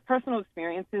think those personal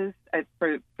experiences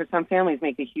for some families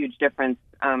make a huge difference.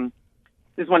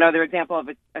 There's one other example of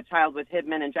a child with Hib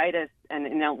meningitis, and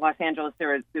in Los Angeles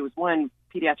there was one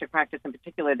pediatric practice in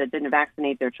particular that didn't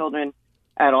vaccinate their children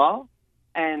at all.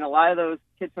 And a lot of those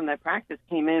kids from that practice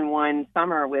came in one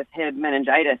summer with Hib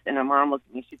meningitis, and a mom looked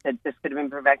at me, she said, "This could have been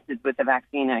prevented with the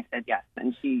vaccine." And I said, yes.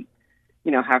 And she,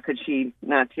 how could she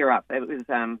not tear up? It was,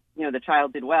 the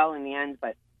child did well in the end,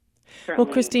 but well,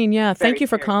 Christine, thank you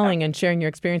for calling and sharing your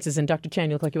experiences. And Dr. Chan,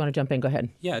 you look like you want to jump in. Go ahead.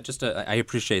 Yeah, I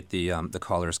appreciate the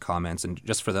caller's comments. And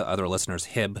just for the other listeners,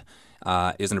 Hib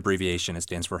is an abbreviation. It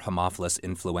stands for Haemophilus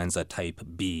influenza type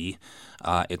B.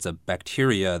 It's a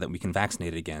bacteria that we can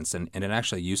vaccinate against. And it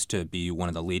actually used to be one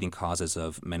of the leading causes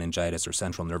of meningitis or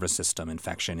central nervous system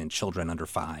infection in children under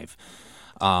 5.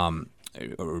 I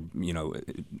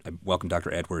welcome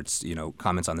Dr. Edwards'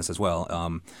 comments on this as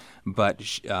well. But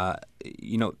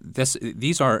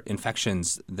these are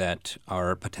infections that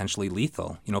are potentially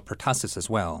lethal. Pertussis as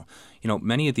well.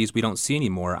 Many of these we don't see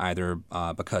anymore either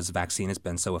because vaccine has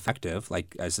been so effective,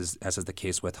 like as is the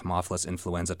case with Haemophilus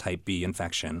influenza type B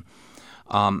infection.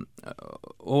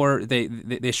 Or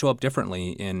they show up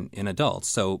differently in adults.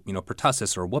 So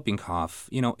pertussis or whooping cough,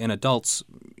 in adults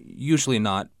usually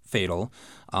not fatal,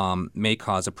 may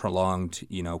cause a prolonged,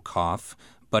 cough,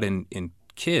 but in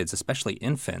kids, especially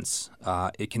infants,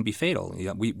 it can be fatal.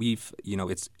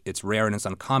 It's rare and it's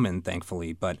uncommon,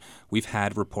 thankfully, but we've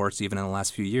had reports even in the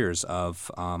last few years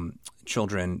of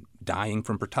children dying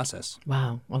from pertussis.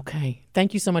 Wow. Okay.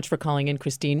 Thank you so much for calling in,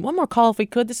 Christine. One more call if we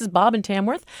could. This is Bob in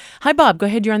Tamworth. Hi, Bob. Go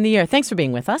ahead. You're on the air. Thanks for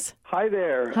being with us. Hi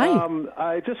there. Hi.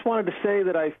 I just wanted to say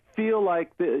that I feel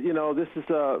like this is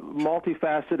a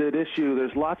multifaceted issue.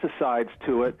 There's lots of sides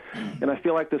to it, and I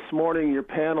feel like this morning your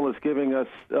panel is giving us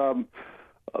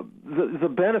the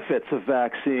benefits of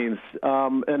vaccines,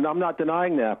 and I'm not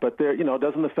denying that. But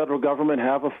doesn't the federal government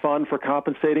have a fund for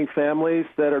compensating families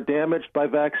that are damaged by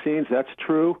vaccines? That's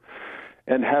true.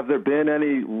 And have there been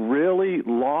any really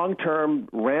long-term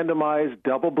randomized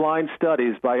double-blind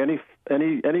studies by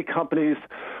any companies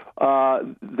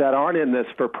that aren't in this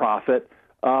for profit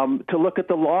to look at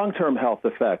the long-term health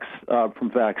effects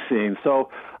from vaccines? So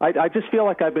I just feel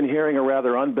like I've been hearing a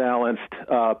rather unbalanced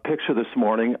picture this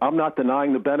morning. I'm not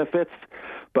denying the benefits,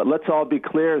 but let's all be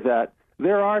clear that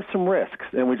there are some risks,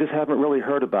 and we just haven't really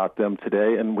heard about them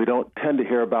today, and we don't tend to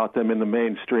hear about them in the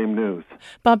mainstream news.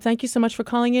 Bob, thank you so much for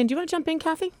calling in. Do you want to jump in,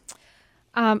 Kathy?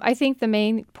 I think the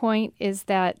main point is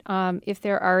that if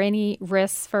there are any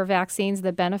risks for vaccines,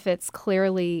 the benefits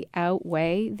clearly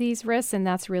outweigh these risks, and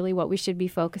that's really what we should be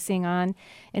focusing on.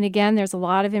 And again, there's a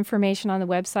lot of information on the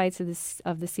websites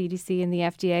of the CDC and the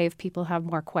FDA. If people have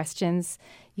more questions,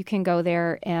 you can go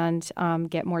there and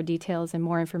get more details and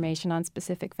more information on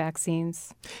specific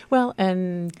vaccines. Well,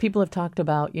 and people have talked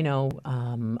about,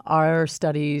 are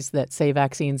studies that say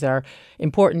vaccines are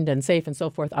important and safe and so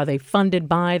forth, are they funded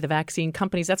by the vaccine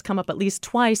companies? That's come up at least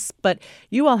twice. But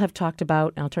you all have talked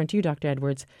about, and I'll turn to you, Dr.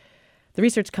 Edwards, the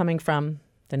research coming from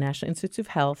the National Institutes of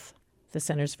Health, the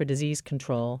Centers for Disease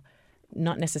Control,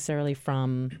 not necessarily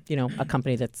from, a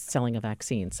company that's selling a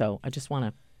vaccine. So I just want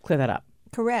to clear that up.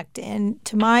 Correct. And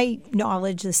to my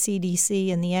knowledge, the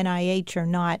CDC and the NIH are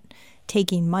not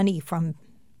taking money from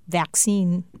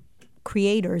vaccine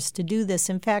creators to do this.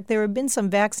 In fact, there have been some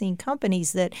vaccine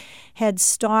companies that had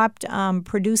stopped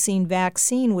producing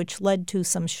vaccine, which led to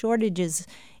some shortages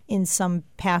in some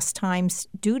past times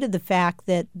due to the fact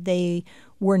that they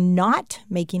were not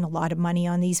making a lot of money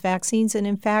on these vaccines, and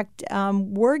in fact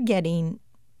were getting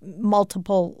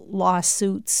multiple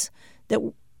lawsuits that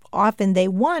often they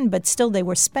won, but still they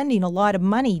were spending a lot of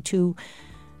money to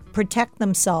protect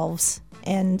themselves.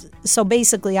 And so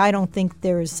basically, I don't think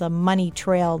there's a money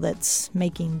trail that's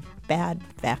making bad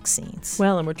vaccines.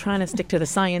 Well, and we're trying to stick to the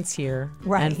science here.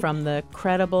 Right. And from the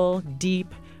credible,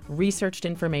 deep, researched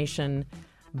information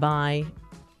by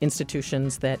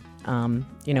institutions that,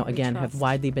 again, have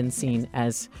widely been seen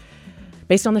as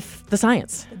based on the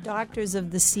science. The doctors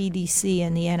of the CDC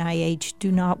and the NIH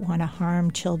do not want to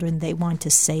harm children. They want to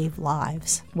save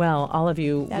lives. Well, all of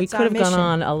you, That's we could have mission. gone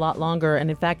on a lot longer. And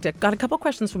in fact, I got a couple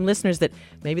questions from listeners that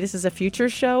maybe this is a future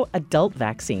show, adult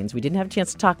vaccines. We didn't have a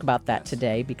chance to talk about that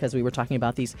today because we were talking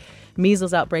about these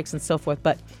measles outbreaks and so forth.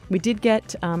 But we did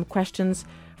get questions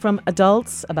from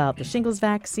adults about the shingles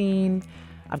vaccine.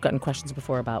 I've gotten questions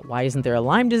before about why isn't there a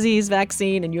Lyme disease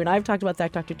vaccine, and you and I have talked about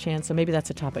that, Dr. Chan, so maybe that's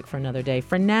a topic for another day.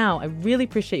 For now, I really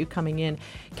appreciate you coming in.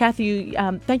 Kathy,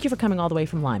 thank you for coming all the way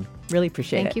from Lyme. Really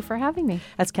appreciate it. Thank you for having me.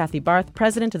 That's Kathy Barth,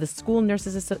 president of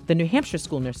the New Hampshire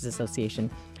School Nurses Association,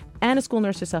 and a school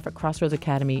nurse herself at Crossroads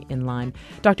Academy in Lyme.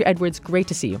 Dr. Edwards, great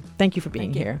to see you. Thank you for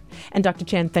being here. And Dr.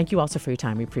 Chan, thank you also for your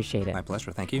time. We appreciate it. My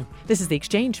pleasure. Thank you. This is The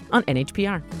Exchange on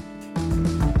NHPR.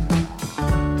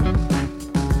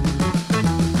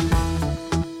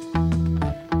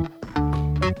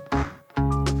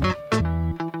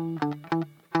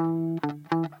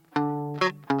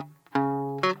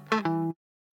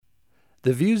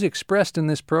 The views expressed in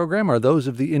this program are those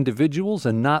of the individuals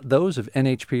and not those of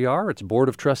NHPR, its Board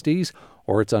of Trustees,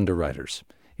 or its underwriters.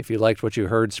 If you liked what you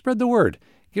heard, spread the word.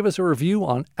 Give us a review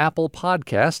on Apple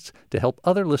Podcasts to help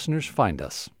other listeners find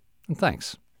us. And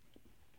thanks.